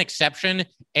make an exception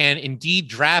and indeed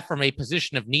draft from a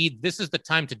position of need, this is the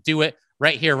time to do it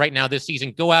right here, right now, this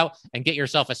season. Go out and get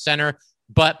yourself a center.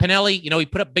 But Pinelli, he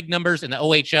put up big numbers in the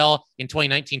OHL in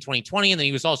 2019, 2020, and then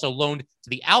he was also loaned to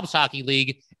the Alps Hockey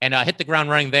League and hit the ground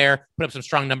running there, put up some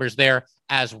strong numbers there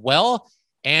as well,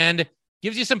 and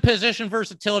gives you some position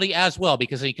versatility as well,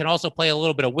 because he can also play a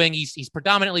little bit of wing. He's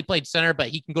predominantly played center, but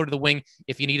he can go to the wing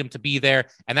if you need him to be there,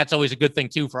 and that's always a good thing,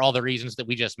 too, for all the reasons that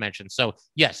we just mentioned. So,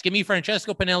 yes, give me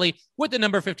Francesco Pinelli with the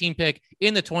number 15 pick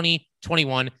in the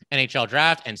 2021 NHL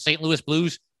Draft, and St. Louis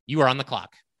Blues, you are on the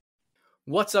clock.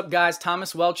 What's up, guys?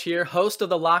 Thomas Welch here, host of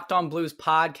the Locked On Blues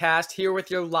podcast, here with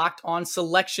your Locked On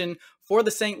selection for the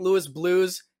St. Louis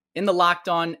Blues in the Locked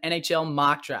On NHL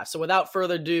mock draft. So without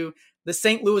further ado, the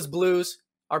St. Louis Blues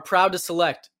are proud to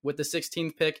select with the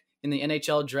 16th pick in the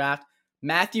NHL draft,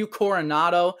 Matthew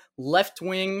Coronato, left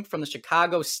wing from the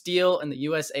Chicago Steel in the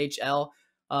USHL.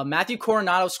 Matthew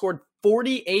Coronato scored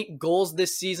 48 goals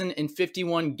this season in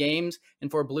 51 games. And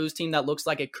for a Blues team that looks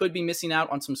like it could be missing out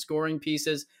on some scoring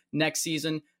pieces next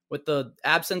season with the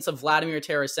absence of Vladimir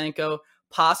Tarasenko,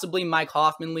 possibly Mike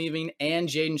Hoffman leaving, and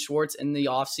Jaden Schwartz in the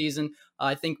offseason,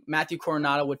 I think Matthew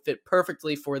Coronato would fit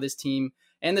perfectly for this team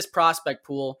and this prospect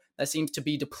pool that seems to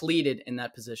be depleted in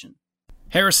that position.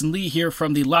 Harrison Lee here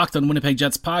from the Locked On Winnipeg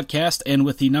Jets podcast, and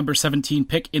with the number 17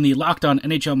 pick in the Locked On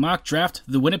NHL mock draft,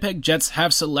 the Winnipeg Jets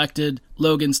have selected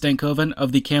Logan Stankoven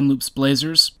of the Kamloops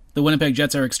Blazers. The Winnipeg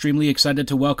Jets are extremely excited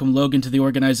to welcome Logan to the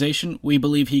organization. We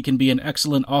believe he can be an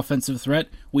excellent offensive threat.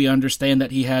 We understand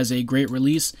that he has a great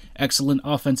release, excellent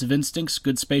offensive instincts,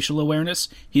 good spatial awareness.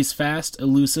 He's fast,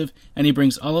 elusive, and he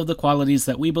brings all of the qualities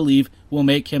that we believe will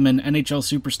make him an NHL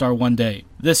superstar one day.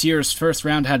 This year's first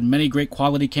round had many great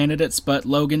quality candidates, but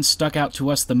Logan stuck out to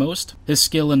us the most. His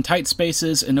skill in tight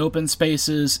spaces, in open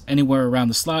spaces, anywhere around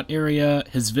the slot area,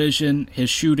 his vision, his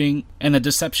shooting, and the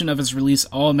deception of his release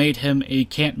all made him a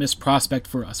can't-miss prospect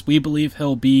for us. We believe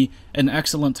he'll be an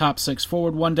excellent top 6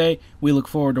 forward one day. We look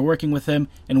forward to working with him,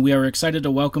 and we are excited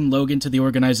to welcome Logan to the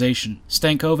organization.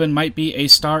 Stankoven might be a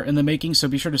star in the making, so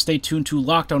be sure to stay tuned to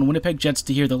Locked On Winnipeg Jets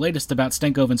to hear the latest about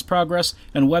Stankoven's progress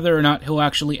and whether or not he'll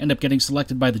actually end up getting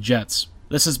selected by the Jets.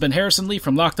 This has been Harrison Lee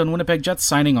from Locked On Winnipeg Jets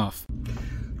signing off.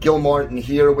 Gil Martin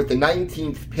here with the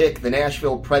 19th pick. The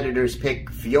Nashville Predators pick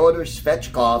Fyodor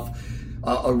Svechkov,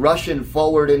 a Russian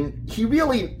forward, and he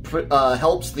really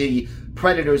helps the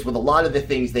Predators with a lot of the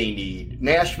things they need.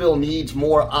 Nashville needs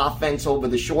more offense over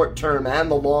the short term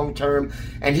and the long term,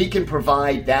 and he can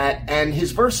provide that, and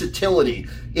his versatility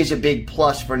is a big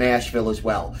plus for Nashville as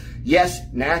well. Yes,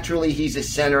 naturally he's a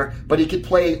center, but he could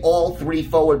play all 3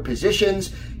 forward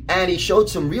positions, and he showed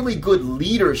some really good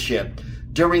leadership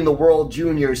during the World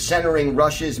Juniors, centering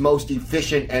Russia's most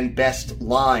efficient and best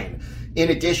line. In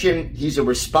addition, he's a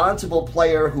responsible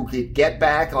player who could get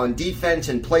back on defense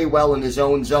and play well in his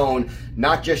own zone,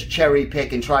 not just cherry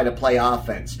pick and try to play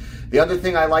offense. The other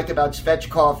thing I like about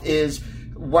Svechkov is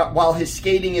while his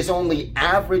skating is only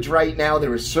average right now,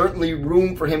 there is certainly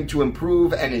room for him to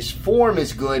improve, and his form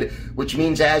is good, which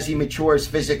means as he matures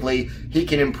physically, he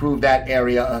can improve that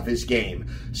area of his game.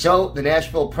 So the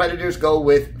Nashville Predators go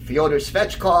with Fyodor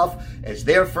Svechkov as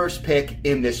their first pick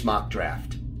in this mock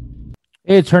draft.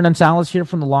 Hey, it's Hernan Salas here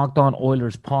from the Locked On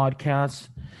Oilers podcast.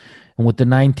 And with the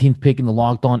 19th pick in the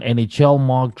Locked On NHL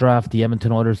mock draft, the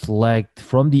Edmonton Oilers select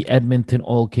from the Edmonton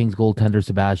Oil Kings goaltender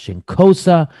Sebastian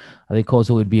Cossa. I think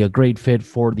Cossa would be a great fit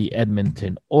for the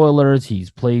Edmonton Oilers. He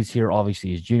plays here, obviously,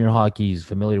 he's junior hockey. He's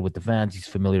familiar with the fans. He's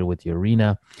familiar with the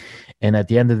arena. And at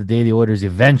the end of the day, the Oilers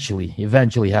eventually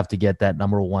have to get that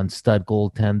number 1 stud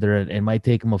goaltender. It might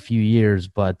take him a few years,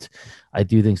 but I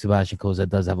do think Sebastian Cossa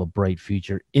does have a bright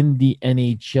future in the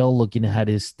NHL. Looking at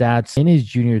his stats in his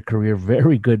junior career,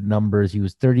 very good numbers. He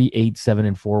was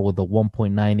 38-7-4 with a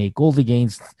 1.98 goals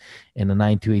against and a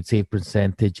 928 save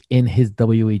percentage in his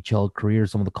WHL career.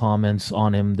 Some of the comments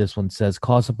on him, this one says,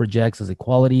 Cossa projects as a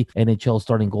quality NHL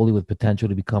starting goalie with potential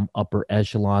to become upper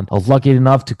echelon. I was lucky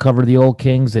enough to cover the Oil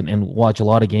Kings and watch a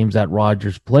lot of games at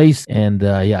Rogers Place. And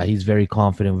he's very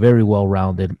confident, very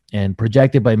well-rounded, and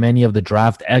projected by many of the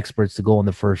draft experts to go in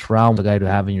the first round. A guy to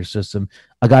have in your system,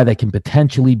 a guy that can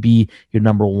potentially be your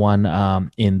number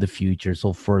 1 in the future.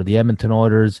 So for the Edmonton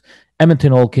Oilers,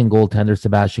 Edmonton Oil King goaltender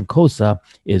Sebastian Cossa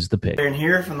is the pick. Aaron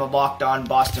here from the Locked On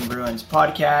Boston Bruins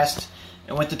podcast.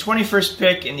 And with the 21st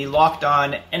pick in the Locked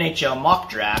On NHL mock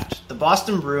draft, the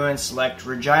Boston Bruins select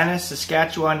Regina,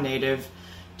 Saskatchewan native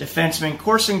defenseman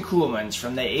Corson Kuhlmans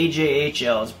from the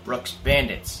AJHL's Brooks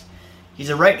Bandits. He's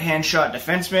a right-hand shot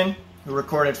defenseman who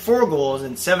recorded 4 goals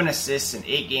and 7 assists in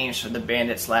 8 games for the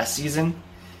Bandits last season.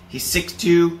 He's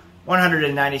 6'2",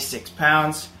 196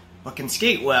 pounds, but can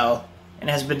skate well and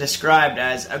has been described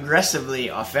as aggressively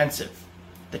offensive.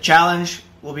 The challenge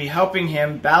will be helping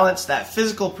him balance that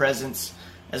physical presence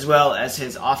as well as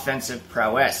his offensive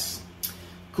prowess.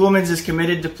 Kuhlmans is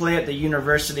committed to play at the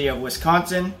University of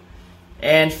Wisconsin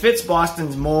and fits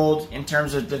Boston's mold in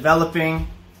terms of developing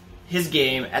his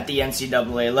game at the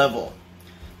NCAA level.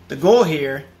 The goal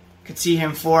here could see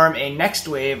him form a next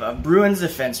wave of Bruins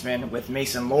defensemen with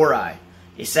Mason Lohrei,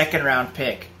 a second-round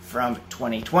pick from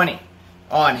 2020,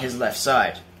 on his left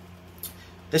side.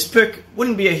 This pick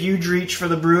wouldn't be a huge reach for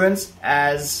the Bruins,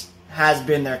 as has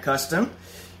been their custom.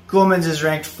 Kuhlmans is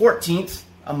ranked 14th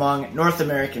among North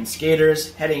American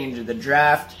skaters heading into the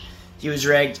draft. He was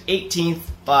ranked 18th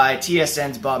by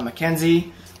TSN's Bob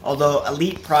McKenzie, although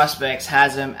Elite Prospects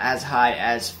has him as high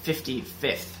as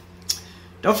 55th.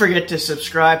 Don't forget to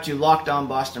subscribe to Locked On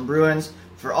Boston Bruins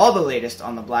for all the latest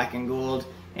on the black and gold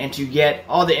and to get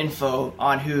all the info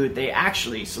on who they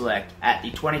actually select at the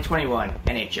 2021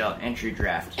 NHL entry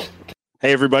draft.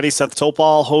 Hey everybody, Seth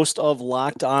Topal, host of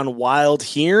Locked On Wild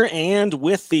here, and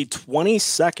with the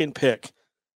 22nd pick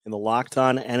in the Locked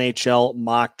On NHL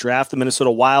mock draft, the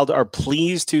Minnesota Wild are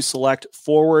pleased to select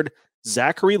forward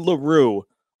Zachary Leroux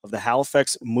of the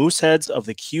Halifax Mooseheads of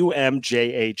the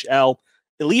QMJHL.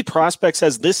 Elite Prospects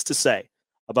has this to say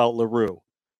about Leroux.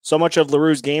 So much of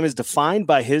Leroux's game is defined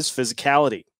by his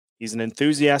physicality. He's an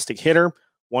enthusiastic hitter,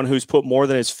 one who's put more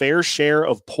than his fair share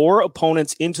of poor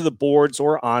opponents into the boards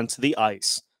or onto the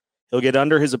ice. He'll get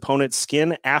under his opponent's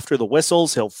skin after the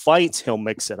whistles. He'll fight. He'll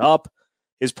mix it up.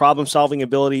 His problem-solving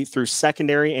ability through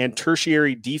secondary and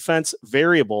tertiary defense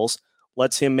variables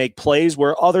lets him make plays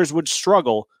where others would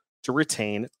struggle to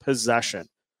retain possession.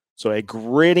 So a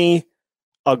gritty,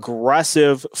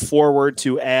 aggressive forward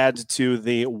to add to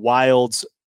the Wild's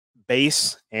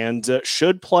base, and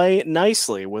should play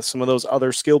nicely with some of those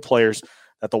other skill players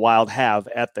that the Wild have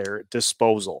at their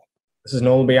disposal. This is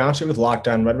Nolan Bianchi with Locked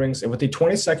On Red Wings, and with the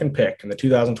 22nd pick in the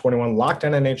 2021 Locked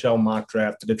On NHL mock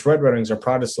draft, the Detroit Red Wings are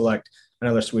proud to select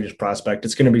another Swedish prospect.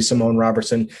 It's going to be Simon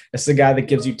Robertson. It's the guy that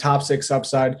gives you top 6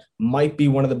 upside, might be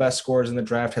one of the best scorers in the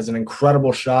draft, has an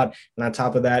incredible shot, and on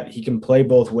top of that, he can play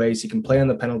both ways. He can play on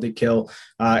the penalty kill,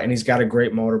 and he's got a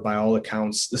great motor by all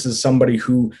accounts. This is somebody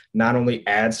who not only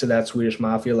adds to that Swedish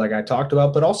mafia like I talked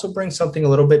about, but also brings something a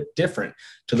little bit different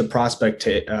to the prospect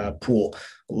pool.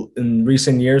 In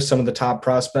recent years, some of the top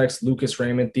prospects, Lucas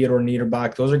Raymond, Theodor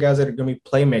Niederbach, those are guys that are going to be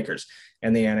playmakers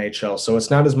in the NHL. So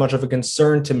it's not as much of a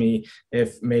concern to me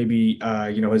if maybe,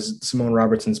 his Simon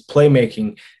Robertson's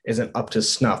playmaking isn't up to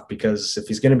snuff, because if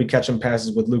he's going to be catching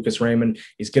passes with Lucas Raymond,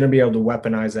 he's going to be able to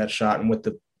weaponize that shot. And with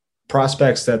the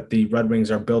prospects that the Red Wings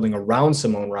are building around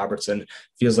Simon Robertson,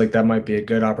 feels like that might be a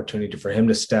good opportunity for him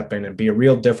to step in and be a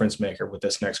real difference maker with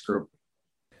this next group.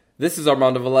 This is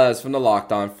Armando Velez from the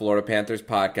Locked On Florida Panthers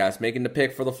podcast, making the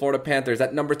pick for the Florida Panthers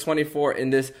at number 24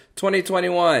 in this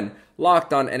 2021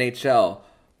 Locked On NHL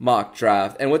mock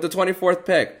draft. And with the 24th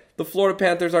pick, the Florida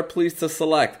Panthers are pleased to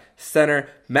select center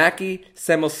Mackie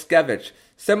Samoskevich.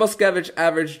 Samoskevich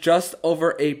averaged just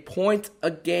over a point a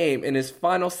game in his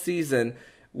final season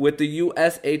with the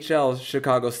USHL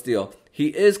Chicago Steel. He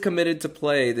is committed to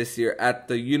play this year at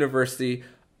the University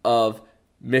of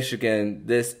Michigan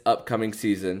this upcoming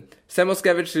season.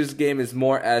 Samoskevich's game is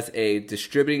more as a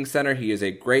distributing center. He is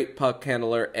a great puck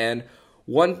handler, and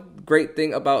one great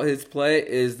thing about his play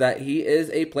is that he is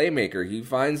a playmaker. He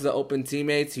finds the open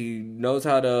teammates. He knows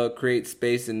how to create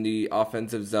space in the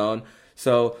offensive zone.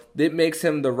 So it makes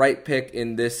him the right pick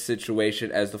in this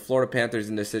situation, as the Florida Panthers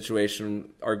in this situation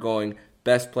are going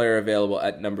best player available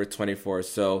at number 24.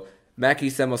 So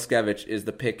Mackie Samoskevich is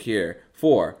the pick here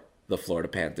for the Florida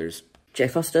Panthers. Jay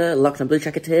Foster, Locked On Blue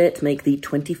Jacket here to make the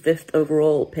 25th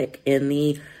overall pick in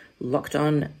the Locked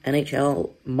On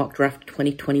NHL Mock Draft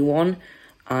 2021.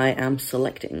 I am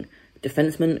selecting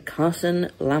defenseman Carson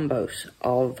Lambos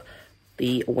of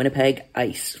the Winnipeg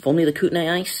Ice, formerly the Kootenay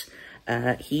Ice.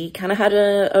 He kind of had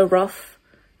a rough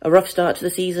start to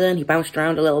the season. He bounced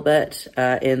around a little bit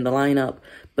in the lineup,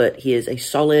 but he is a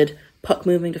solid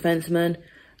puck-moving defenseman.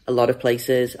 A lot of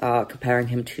places are comparing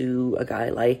him to a guy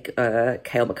like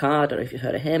Cale Makar. I don't know if you've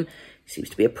heard of him. He seems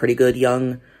to be a pretty good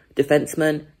young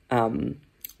defenseman.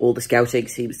 All the scouting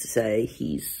seems to say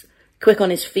he's quick on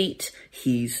his feet.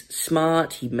 He's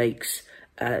smart. He makes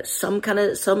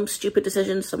some stupid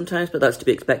decisions sometimes, but that's to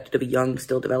be expected of a young,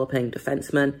 still developing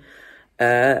defenseman.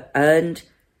 And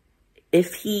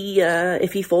if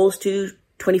he falls to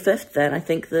 25th, then I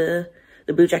think the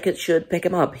Blue Jackets should pick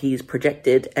him up. He's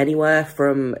projected anywhere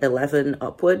from 11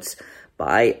 upwards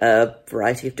by a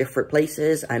variety of different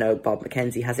places. I know Bob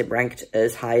McKenzie has him ranked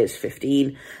as high as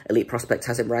 15. Elite Prospects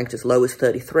has him ranked as low as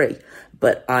 33.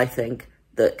 But I think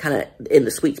that kind of in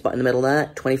the sweet spot in the middle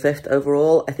there, 25th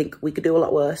overall, I think we could do a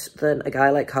lot worse than a guy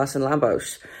like Carson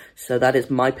Lambos. So that is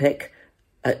my pick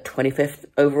at 25th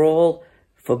overall.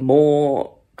 For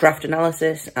more draft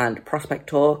analysis and prospect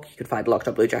talk, you can find Locked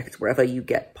On Blue Jackets wherever you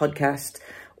get podcasts,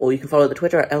 or you can follow the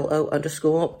Twitter at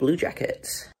LO_Blue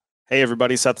Jackets. Hey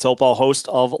everybody, Seth Topal, host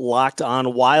of Locked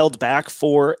On Wild, back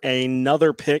for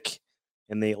another pick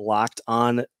in the Locked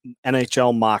On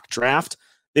NHL mock draft.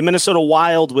 The Minnesota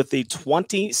Wild, with the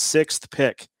 26th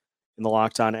pick in the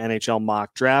Locked On NHL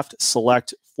mock draft,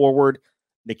 select forward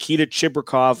Nikita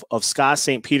Chibrikov of SKA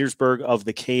St. Petersburg of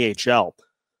the KHL.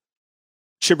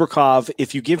 Chibrikov,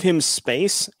 if you give him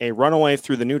space, a runaway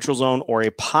through the neutral zone, or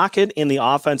a pocket in the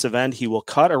offensive end, he will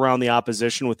cut around the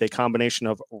opposition with a combination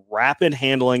of rapid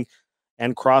handling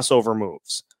and crossover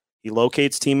moves. He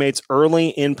locates teammates early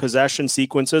in possession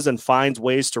sequences and finds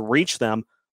ways to reach them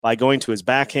by going to his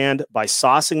backhand, by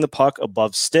saucing the puck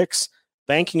above sticks,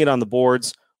 banking it on the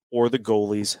boards, or the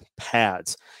goalie's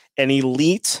pads. An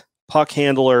elite puck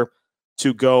handler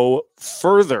to go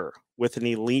further with an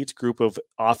elite group of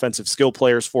offensive skill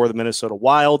players for the Minnesota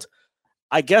Wild.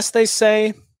 I guess they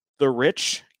say the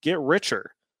rich get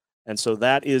richer. And so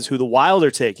that is who the Wild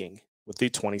are taking with the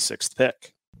 26th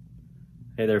pick.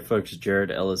 Hey there, folks. Jared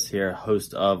Ellis here,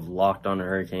 host of Locked On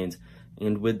Hurricanes.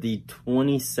 And with the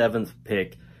 27th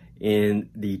pick in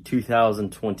the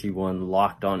 2021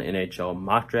 Locked On NHL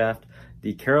mock draft,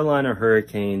 the Carolina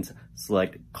Hurricanes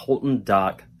select Colton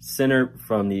Dach, center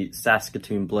from the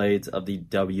Saskatoon Blades of the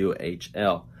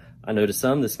WHL. I know to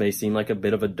some this may seem like a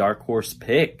bit of a dark horse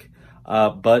pick,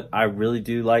 but I really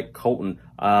do like Colton.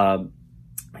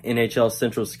 NHL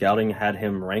Central Scouting had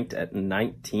him ranked at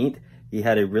 19th. He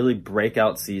had a really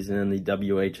breakout season in the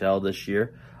WHL this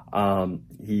year.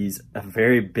 He's a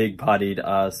very big-bodied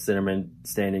centerman,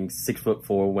 standing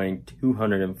 6'4", weighing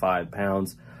 205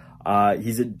 pounds.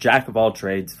 He's a jack of all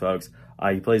trades, folks.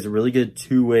 He plays a really good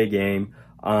two-way game.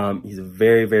 He's a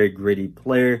very, very gritty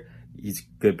player. He's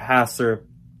a good passer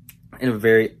and a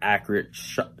very accurate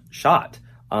shot.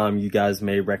 You guys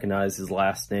may recognize his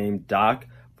last name, Dach,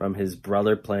 from his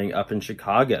brother playing up in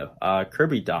Chicago,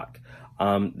 Kirby Dach.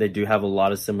 They do have a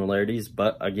lot of similarities,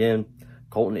 but again,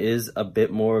 Colton is a bit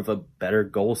more of a better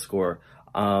goal scorer.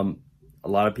 A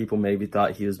lot of people maybe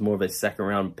thought he was more of a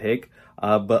second-round pick,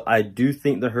 but I do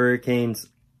think the Hurricanes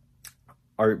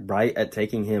are right at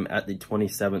taking him at the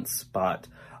 27th spot.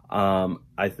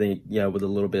 I think, with a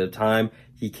little bit of time,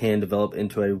 he can develop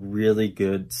into a really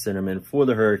good centerman for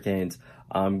the Hurricanes,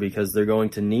 because they're going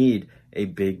to need a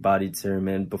big-bodied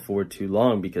centerman before too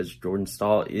long, because Jordan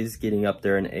Staal is getting up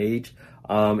there in age.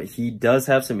 He does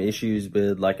have some issues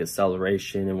with like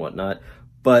acceleration and whatnot,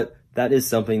 but that is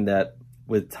something that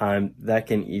with time that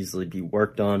can easily be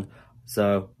worked on.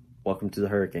 So welcome to the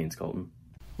Hurricanes, Colton.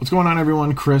 What's going on,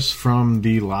 everyone? Chris from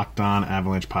the Locked On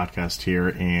Avalanche podcast here,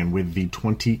 and with the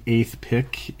 28th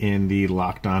pick in the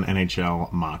Locked On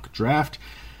NHL mock draft,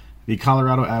 the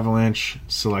Colorado Avalanche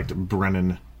select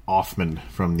Brennan Othmann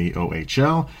from the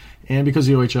OHL, and because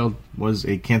the OHL was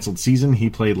a canceled season, he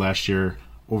played last year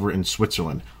over in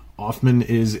Switzerland. Othmann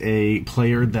is a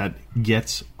player that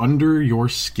gets under your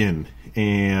skin,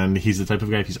 and he's the type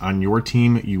of guy, if he's on your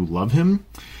team, you love him.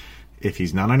 If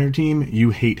he's not on your team, you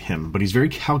hate him. But he's very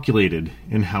calculated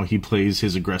in how he plays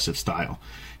his aggressive style.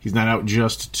 He's not out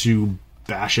just to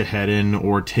bash a head in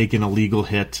or take an illegal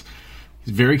hit.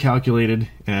 He's very calculated,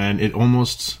 and it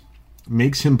almost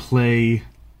makes him play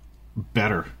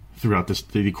better throughout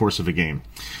the course of a game.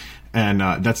 And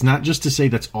that's not just to say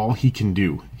that's all he can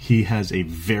do. He has a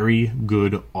very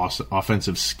good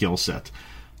offensive skill set.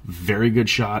 Very good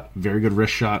shot, very good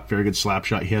wrist shot, very good slap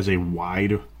shot. He has a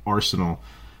wide arsenal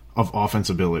of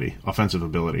offensive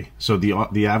ability. So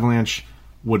the Avalanche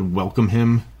would welcome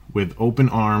him with open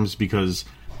arms, because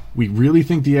we really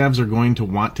think the Avs are going to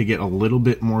want to get a little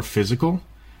bit more physical,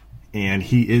 and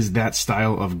he is that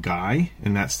style of guy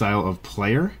and that style of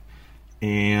player.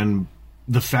 And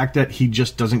the fact that he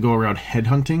just doesn't go around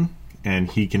headhunting,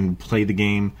 and he can play the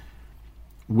game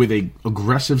with a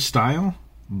aggressive style,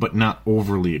 but not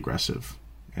overly aggressive,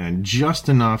 and just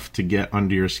enough to get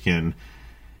under your skin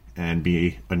and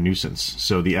be a nuisance.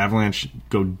 So the Avalanche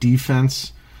go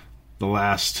defense the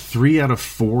last 3 out of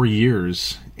 4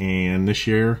 years, and this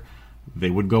year they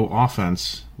would go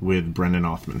offense with Brennan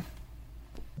Othmann.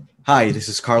 Hi, this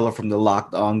is Carlo from the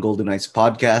Locked On Golden Knights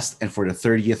podcast, and for the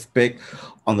 30th pick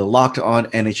on the Locked On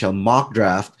NHL mock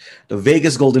draft, the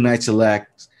Vegas Golden Knights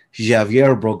select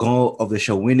Javier Bourgault of the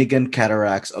Shawinigan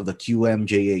Cataracts of the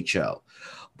QMJHL.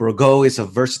 Bourgault is a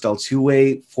versatile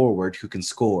two-way forward who can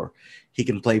score. He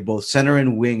can play both center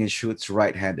and wing and shoots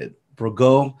right-handed.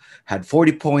 Bourgault had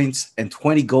 40 points and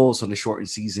 20 goals on the shortened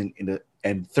season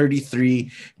and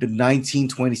 33 the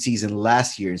 19-20 season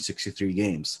last year in 63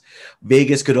 games.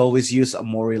 Vegas could always use a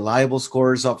more reliable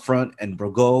scorers up front, and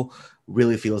Bourgault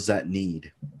really feels that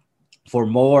need. For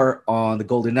more on the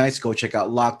Golden Knights, go check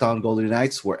out Locked On Golden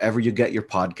Knights wherever you get your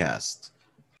podcasts.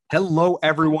 Hello,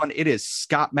 everyone. It is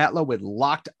Scott Matlow with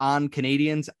Locked On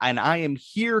Canadiens, and I am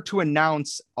here to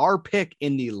announce our pick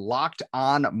in the Locked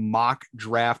On mock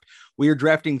draft. We are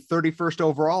drafting 31st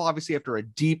overall, obviously after a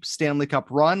deep Stanley Cup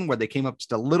run where they came up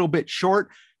just a little bit short,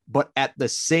 but at the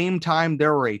same time,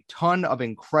 there were a ton of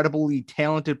incredibly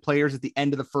talented players at the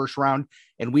end of the first round,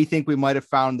 and we think we might have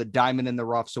found the diamond in the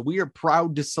rough. So we are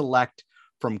proud to select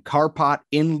from Kärpät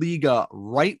in Liga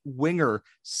right winger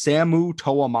Samu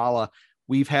Tuomaala.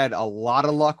 We've had a lot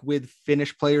of luck with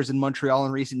Finnish players in Montreal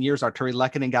in recent years. Arturi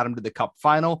Lehkonen got him to the Cup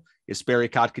final. Jesperi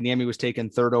Kotkaniemi was taken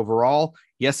 3rd overall.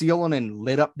 Jesse Ylönen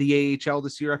lit up the AHL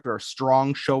this year after a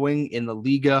strong showing in the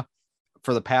Liga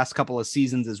for the past couple of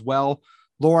seasons as well.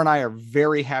 Laura and I are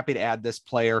very happy to add this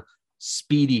player.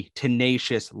 Speedy,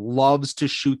 tenacious, loves to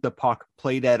shoot the puck,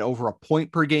 played at over a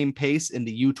point per game pace in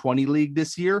the U20 league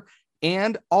this year,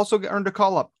 and also earned a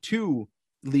call up to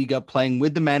Liga playing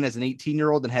with the men as an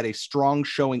 18-year-old and had a strong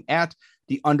showing at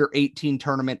the under 18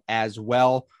 tournament as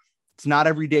well. It's not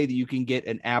every day that you can get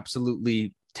an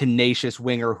absolutely tenacious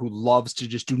winger who loves to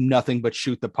just do nothing but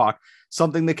shoot the puck.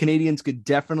 Something the Canadiens could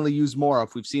definitely use more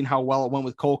of. We've seen how well it went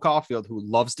with Cole Caulfield, who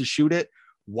loves to shoot it.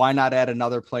 Why not add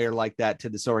another player like that to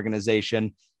this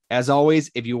organization? As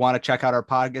always, if you want to check out our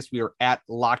podcast, we are at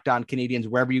Locked On Canadiens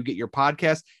wherever you get your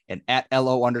podcast and at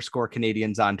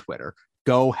LO_Canadiens on Twitter.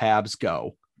 Go Habs,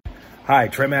 go. Hi,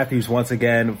 Trent Matthews once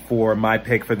again for my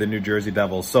pick for the New Jersey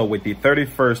Devils. So with the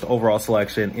 31st overall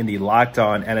selection in the Locked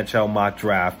On NHL mock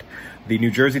draft, the New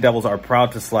Jersey Devils are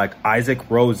proud to select Isaac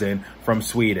Rosen from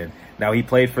Sweden. Now, he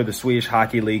played for the Swedish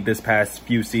Hockey League this past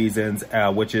few seasons,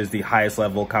 which is the highest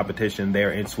level competition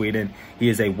there in Sweden. He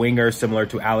is a winger similar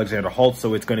to Alexander Holtz,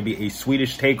 so it's going to be a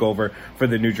Swedish takeover for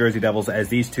the New Jersey Devils as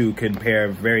these two can pair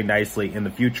very nicely in the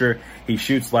future. He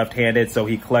shoots left-handed, so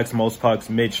he collects most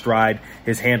pucks mid-stride.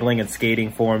 His handling and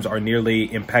skating forms are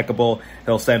nearly impeccable.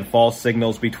 He'll send false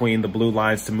signals between the blue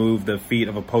lines to move the feet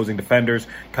of opposing defenders,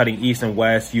 cutting east and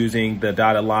west using the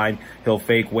dotted line. He'll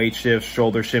fake weight shifts,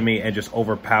 shoulder shimmy, and just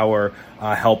overpower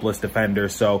helpless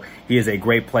defenders. So he is a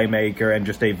great playmaker and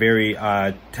just a very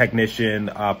technician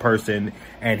person,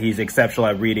 and he's exceptional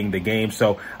at reading the game.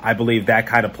 So I believe that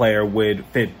kind of player would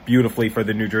fit beautifully for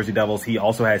the New Jersey Devils. He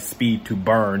also has speed to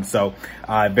burn, so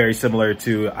very similar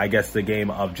to, I guess, the game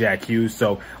of Jack Hughes.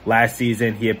 So last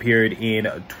season he appeared in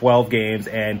 12 games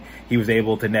and he was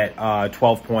able to net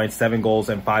 12 points, 7 goals,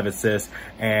 and 5 assists.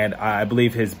 And I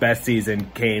believe his best season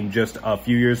came just a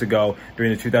few years ago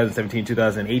during the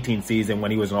 2017-2018 season when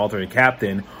he was an alternate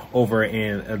captain over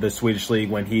in the Swedish League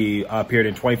when he appeared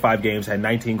in 25 games, had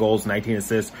 19 goals, 19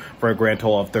 assists for a grand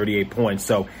total of 38 points.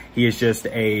 So he is just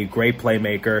a great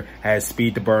playmaker, has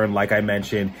speed to burn, like I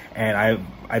mentioned, and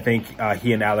I think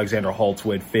he and Alexander Holtz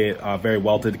would fit very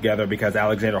well together because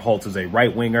Alexander Holtz is a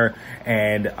right winger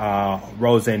and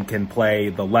Rosen can play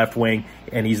the left wing,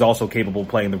 and he's also capable of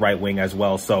playing the right wing as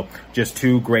well. So just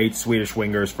two great Swedish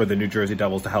wingers for the New Jersey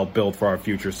Devils to help build for our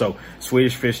future. So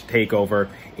Swedish Fish takeover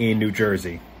in New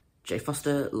Jersey. Jay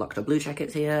Foster, Locked On Blue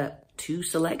Jackets here to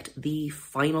select the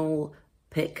final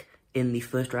pick in the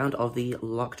first round of the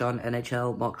Locked On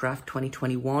NHL Mock Draft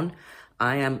 2021.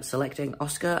 I am selecting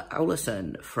Oscar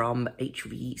Olausson from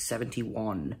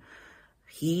HV71.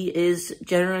 He is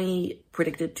generally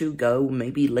predicted to go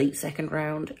maybe late second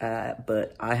round,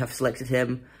 but I have selected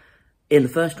him in the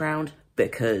first round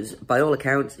because, by all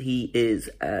accounts, he is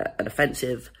an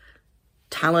offensive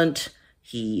talent.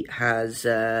 He has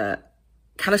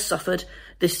kind of suffered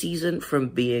this season from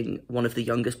being one of the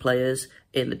youngest players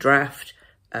in the draft,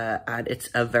 and it's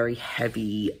a very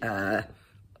heavy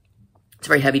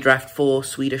draft for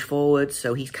Swedish forwards,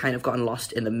 so he's kind of gotten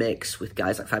lost in the mix with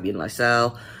guys like Fabian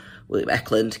Lysell, William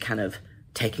Eklund kind of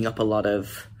taking up a lot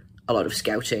of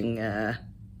scouting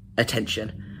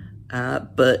attention.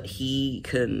 But he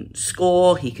can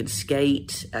score, he can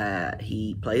skate,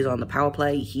 he plays on the power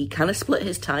play. He kind of split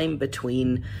his time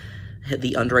between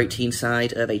the under-18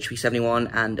 side of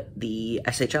HV71 and the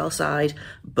SHL side,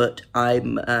 but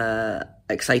I'm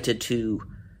excited to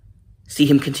see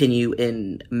him continue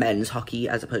in men's hockey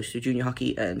as opposed to junior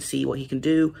hockey and see what he can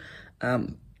do.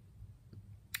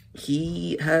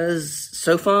 He has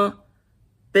so far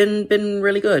been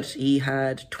really good. He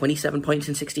had 27 points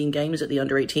in 16 games at the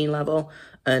under 18 level,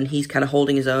 and he's kind of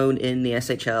holding his own in the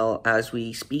SHL as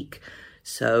we speak.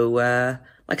 So,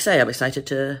 like I say, I'm excited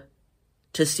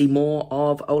to see more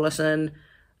of Olausson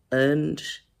and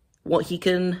what he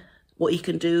can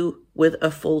do with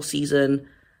a full season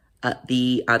at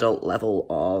the adult level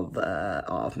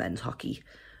of men's hockey.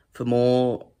 For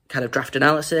more kind of draft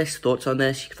analysis, thoughts on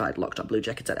this, you can find Locked On Blue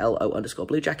Jackets at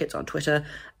LO_Blue Jackets on Twitter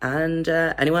and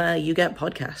anywhere you get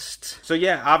podcasts. So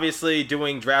yeah, obviously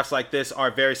doing drafts like this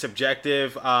are very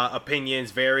subjective.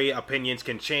 Opinions vary, opinions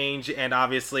can change, and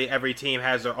obviously every team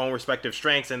has their own respective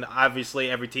strengths, and obviously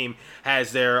every team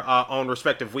has their own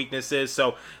respective weaknesses.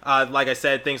 So like I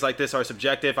said, things like this are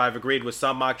subjective. I've agreed with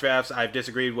some mock drafts, I've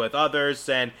disagreed with others,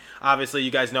 and obviously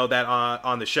you guys know that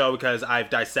on the show because I've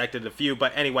dissected a few.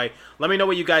 But anyway, let me know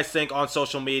what you guys think on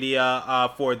social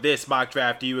media for this mock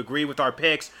draft. Do you agree with our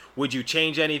picks? Would you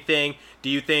change anything? Do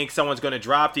you think someone's going to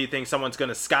drop? Do you think someone's going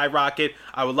to skyrocket?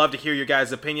 I would love to hear your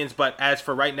guys' opinions, but as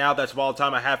for right now, that's all the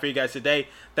time I have for you guys today.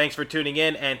 Thanks for tuning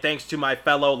in, and thanks to my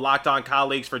fellow Locked On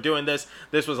colleagues for doing this.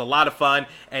 This was a lot of fun,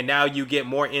 and now you get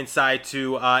more insight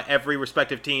to every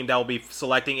respective team that will be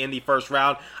selecting in the first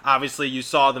round. Obviously, you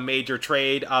saw the major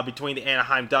trade between the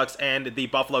Anaheim Ducks and the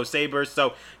Buffalo Sabres,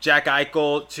 so Jack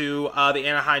Eichel to the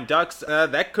Anaheim Ducks,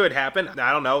 that could happen.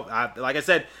 I don't know. Like I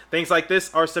said, things like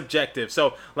this are subjective,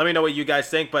 so let me know what you guys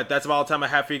think, but that's all the time I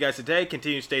have for you guys today.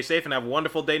 Continue to stay safe and have a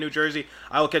wonderful day, New Jersey.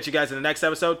 I will catch you guys in the next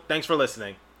episode. Thanks for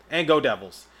listening, and go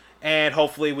Devils. And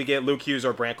hopefully we get Luke Hughes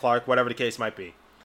or Brant Clark, whatever the case might be.